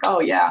 you'd be like, oh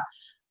yeah.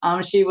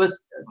 She was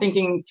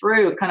thinking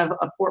through kind of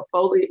a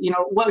portfolio,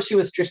 what she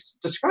was just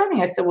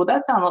describing. I said, well,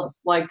 that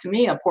sounds like to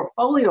me a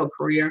portfolio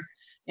career,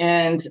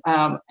 and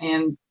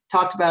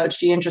talked about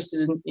she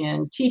interested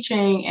in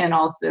teaching and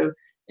also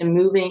in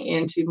moving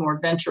into more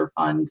venture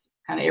fund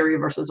kind of area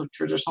versus a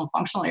traditional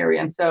functional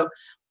area. And so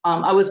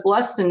I was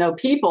blessed to know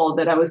people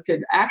that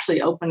could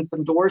actually open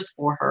some doors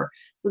for her.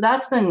 So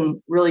that's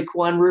been really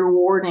cool and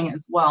rewarding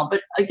as well.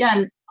 But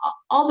again,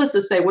 all this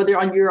to say, whether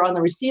you're on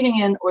the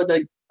receiving end or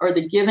the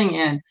giving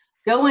end,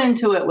 go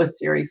into it with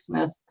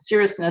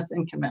seriousness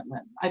and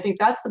commitment. I think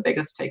that's the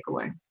biggest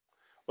takeaway.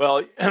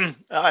 Well,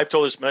 I've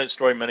told this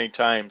story many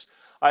times.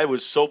 I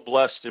was so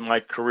blessed in my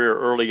career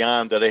early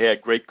on that I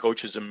had great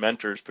coaches and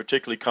mentors,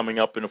 particularly coming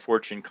up in a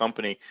Fortune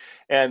company,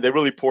 and they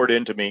really poured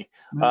into me.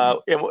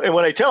 And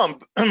when I tell them,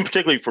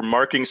 particularly from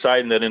marketing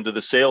side and then into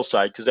the sales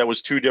side, because that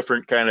was 2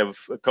 different kind of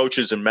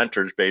coaches and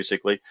mentors,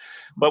 basically.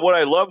 But what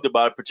I loved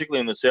about it,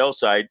 particularly in the sales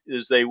side,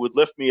 is they would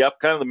lift me up,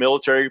 kind of the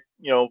military,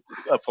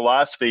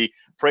 philosophy: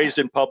 praise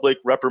in public,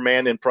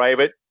 reprimand in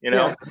private.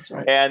 Yes, that's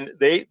right. And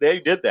they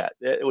did that.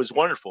 It was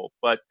wonderful,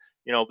 but.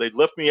 They'd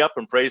lift me up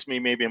and praise me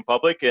maybe in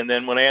public. And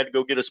then when I had to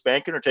go get a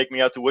spanking or take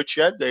me out the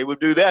woodshed, they would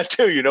do that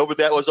too, but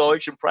that was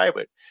always in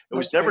private. It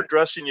was never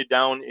dressing you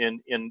down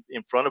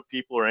in front of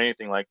people or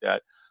anything like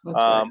that. That's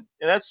right.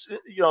 And that's,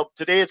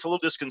 today it's a little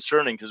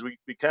disconcerting because we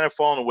kind of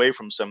fallen away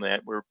from some of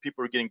that, where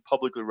people are getting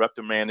publicly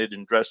reprimanded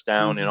and dressed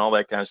down and all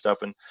that kind of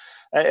stuff. And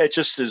it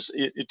just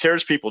it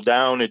tears people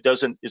down.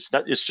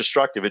 It's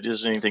destructive. It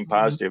isn't anything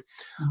positive.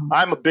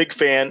 I'm a big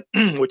fan,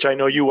 which I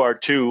know you are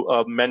too,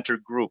 of mentor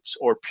groups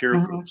or peer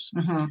groups.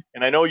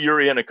 And I know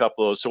you're in a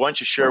couple of those. So why don't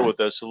you share with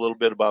us a little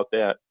bit about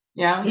that?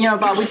 Yeah,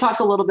 Bob, we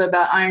talked a little bit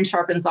about iron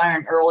sharpens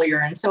iron earlier.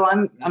 And so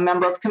I'm a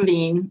member of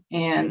Convene,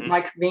 and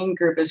my Convene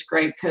group is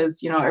great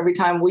because, every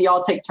time we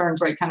all take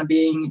turns, right, kind of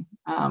being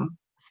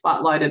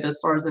spotlighted as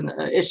far as an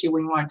issue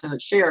we want to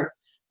share.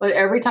 But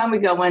every time we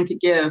go in to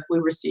give, we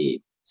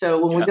receive.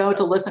 So when we go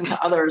to listen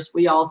to others,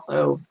 we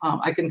also,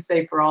 I can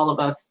say for all of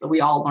us that we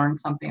all learn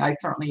something. I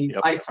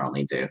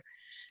certainly do.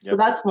 So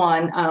that's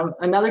one.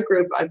 Another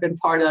group I've been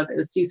part of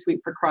is C-Suite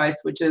for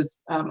Christ, which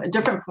is a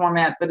different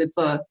format, but it's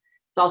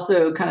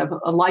also kind of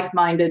a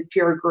like-minded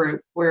peer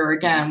group where,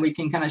 again, we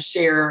can kind of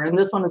share. And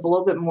this one is a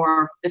little bit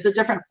more, it's a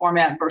different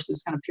format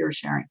versus kind of peer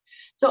sharing.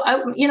 So,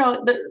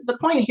 the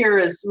point here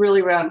is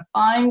really around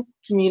find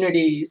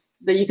communities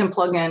that you can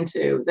plug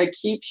into that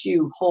keeps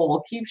you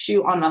whole, keeps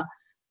you on a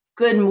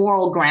good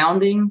moral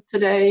grounding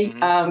today,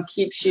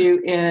 keeps you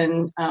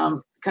in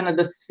kind of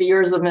the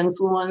spheres of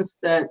influence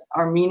that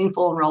are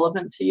meaningful and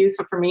relevant to you.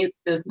 So for me, it's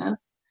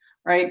business,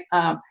 right?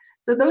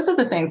 So those are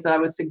the things that I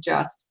would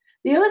suggest.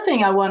 The other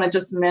thing I want to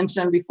just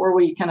mention before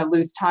we kind of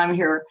lose time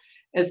here,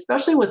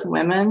 especially with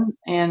women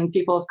and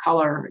people of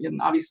color,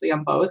 and obviously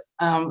I'm both,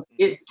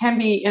 it can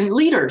be, and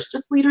leaders,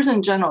 just leaders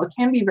in general, it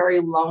can be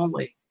very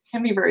lonely.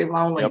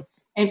 Yep.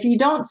 And if you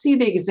don't see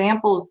the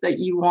examples that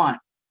you want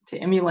to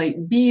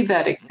emulate, be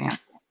that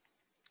example.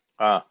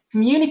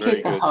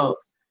 Communicate the hope.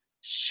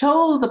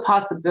 Show the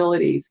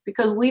possibilities,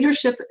 because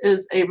leadership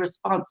is a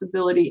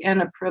responsibility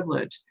and a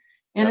privilege.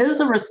 And it is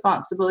a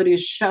responsibility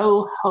to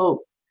show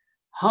hope.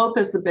 Hope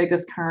is the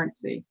biggest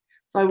currency.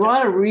 So I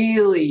want to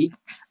really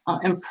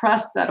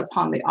impress that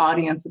upon the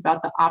audience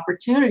about the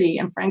opportunity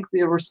and,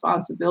 frankly, the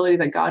responsibility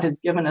that God has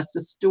given us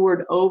to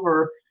steward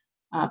over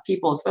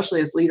people,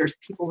 especially as leaders,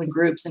 people in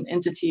groups and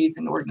entities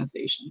and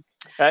organizations.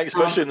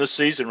 Especially in this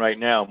season right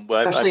now.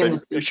 I've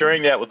been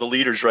sharing that with the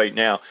leaders right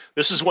now.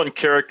 This is when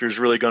character is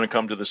really going to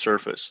come to the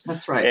surface.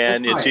 That's right.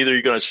 And it's either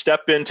you're going to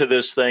step into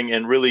this thing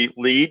and really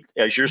lead,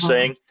 as you're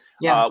saying,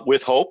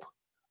 with hope.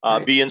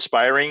 Be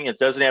inspiring. It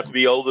doesn't have to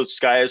be, the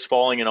sky is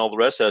falling and all the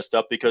rest of that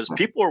stuff, because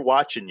people are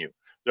watching you.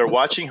 They're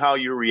watching how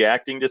you're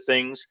reacting to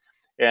things.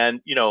 And,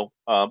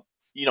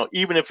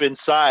 even if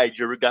inside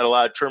you've got a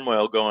lot of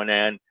turmoil going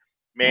on,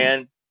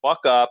 man,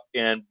 buck up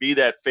and be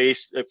that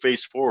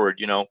face forward.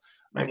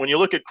 When you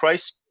look at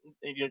Christ's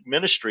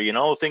ministry and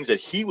all the things that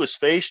he was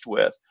faced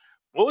with,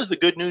 what was the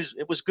good news?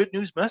 It was good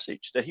news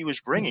message that he was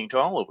bringing to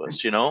all of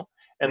us,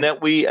 and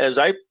that we, as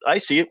I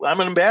see it, I'm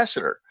an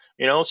ambassador.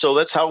 So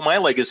that's how my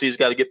legacy's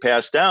got to get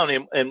passed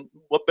down. And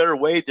what better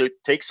way to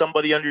take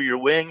somebody under your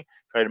wing,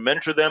 try to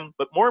mentor them,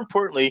 but more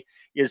importantly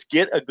is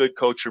get a good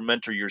coach or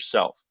mentor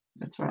yourself.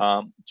 That's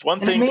right. It's one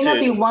and thing. It may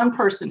not be one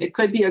person. It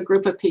could be a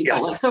group of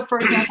people. Yes. So, for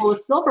example, with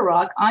Silver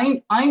Rock,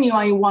 I knew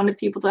I wanted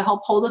people to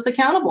help hold us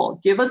accountable,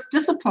 give us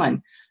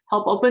discipline,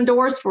 help open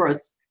doors for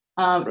us,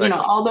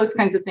 all those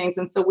kinds of things.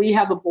 And so we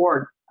have a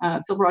board.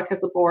 Silver Rock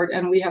has a board,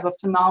 and we have a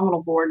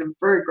phenomenal board. I'm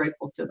very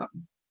grateful to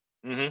them.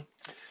 Mm-hmm.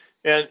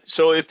 And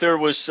so if there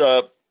was,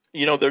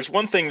 there's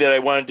one thing that I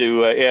wanted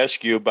to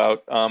ask you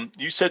about.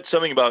 You said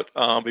something about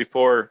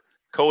before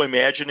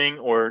co-imagining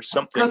or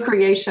something.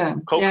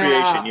 Co-creation.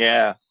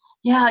 Yeah.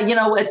 Yeah,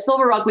 at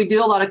Silver Rock, we do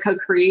a lot of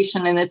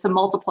co-creation, and it's a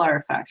multiplier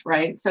effect,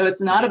 right? So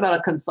it's not about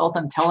a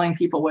consultant telling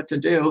people what to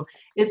do.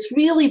 It's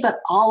really about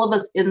all of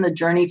us in the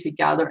journey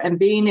together and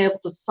being able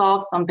to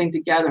solve something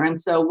together. And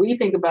so we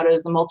think about it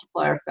as a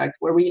multiplier effect,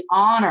 where we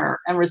honor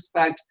and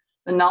respect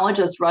the knowledge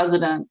that's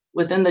resident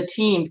within the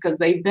team, because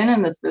they've been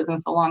in this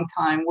business a long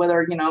time,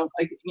 whether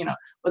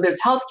whether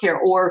it's healthcare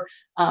or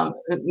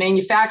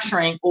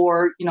manufacturing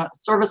or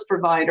service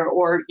provider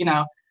or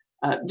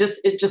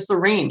it's just the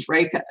range,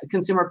 right?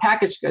 Consumer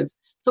packaged goods.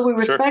 So we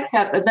respect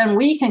that, but then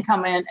we can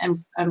come in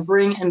and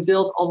bring and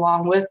build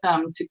along with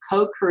them to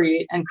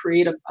co-create and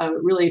create a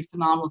really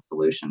phenomenal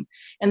solution.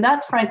 And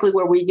that's frankly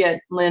where we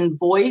lend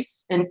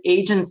voice and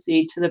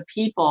agency to the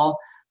people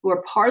who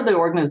are part of the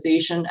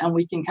organization, and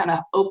we can kind of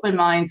open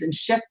minds and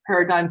shift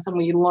paradigms, and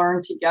we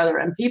learn together.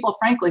 And people,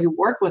 frankly, who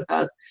work with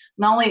us,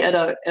 not only at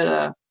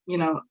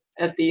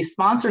the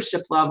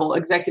sponsorship level,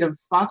 executive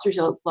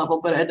sponsorship level,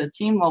 but at a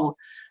team level,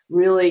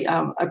 really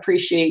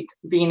appreciate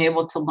being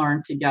able to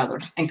learn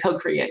together and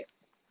co-create.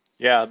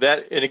 Yeah,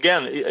 and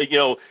again,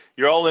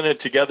 you're all in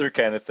it together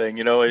kind of thing,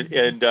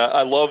 and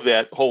I love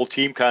that whole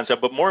team concept.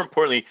 But more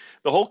importantly,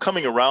 the whole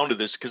coming around to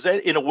this, because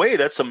in a way,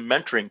 that's some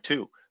mentoring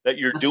too that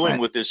you're doing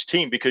with this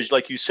team, because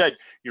like you said,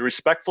 you're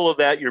respectful of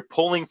that. You're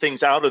pulling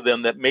things out of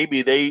them that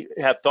maybe they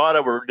have thought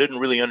of or didn't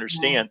really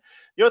understand.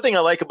 The other thing I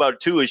like about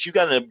it too is you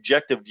got an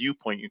objective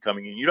viewpoint you're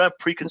coming in. You don't have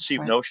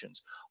preconceived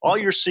notions. All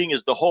you're seeing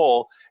is the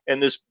whole and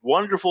this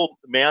wonderful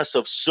mass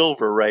of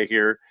silver right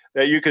here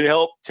that you can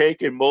help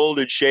take and mold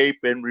and shape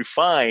and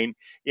refine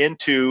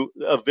into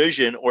a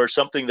vision or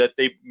something that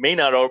they may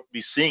not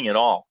be seeing at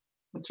all.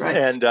 That's right.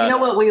 And you know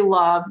what we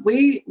love?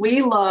 We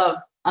love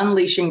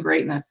unleashing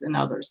greatness in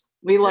others.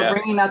 We love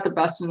bringing out the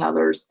best in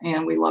others,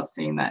 and we love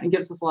seeing that. It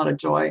gives us a lot of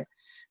joy.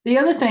 The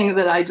other thing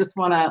that I just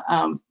want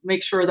to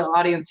make sure the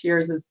audience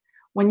hears is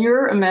when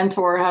you're a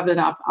mentor, have an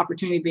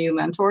opportunity to be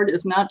mentored,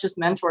 is not just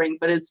mentoring,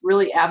 but it's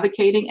really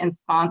advocating and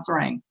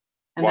sponsoring.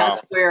 And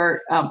that's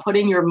where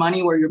putting your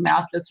money where your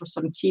mouth is, or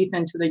some teeth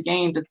into the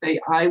game to say,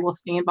 I will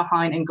stand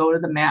behind and go to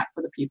the mat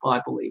for the people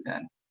I believe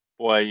in.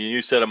 Boy,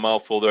 you said a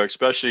mouthful there,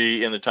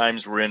 especially in the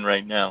times we're in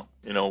right now.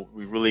 You know,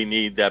 we really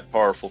need that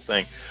powerful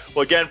thing.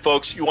 Well, again,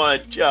 folks, you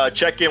want to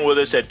check in with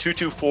us at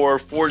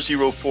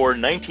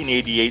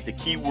 224-404-1988, the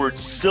keyword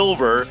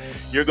silver.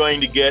 You're going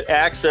to get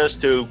access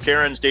to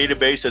Karen's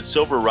database at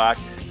Silver Rock.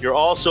 You're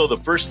also, the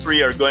first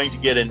three are going to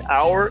get an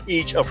hour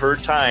each of her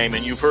time,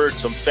 and you've heard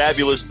some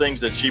fabulous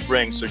things that she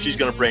brings, so she's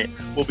going to bring it.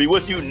 We'll be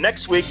with you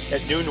next week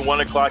at noon to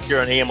 1 o'clock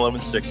here on AM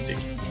 1160.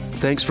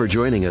 Thanks for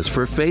joining us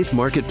for Faith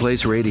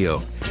Marketplace Radio,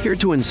 here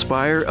to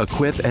inspire,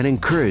 equip, and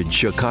encourage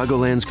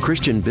Chicagoland's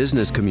Christian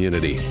business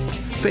community.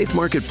 Faith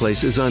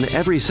Marketplace is on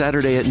every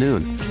Saturday at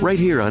noon, right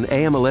here on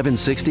AM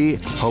 1160,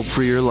 Hope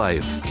for Your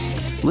Life.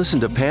 Listen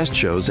to past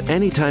shows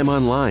anytime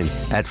online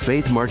at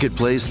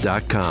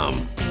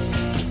faithmarketplace.com.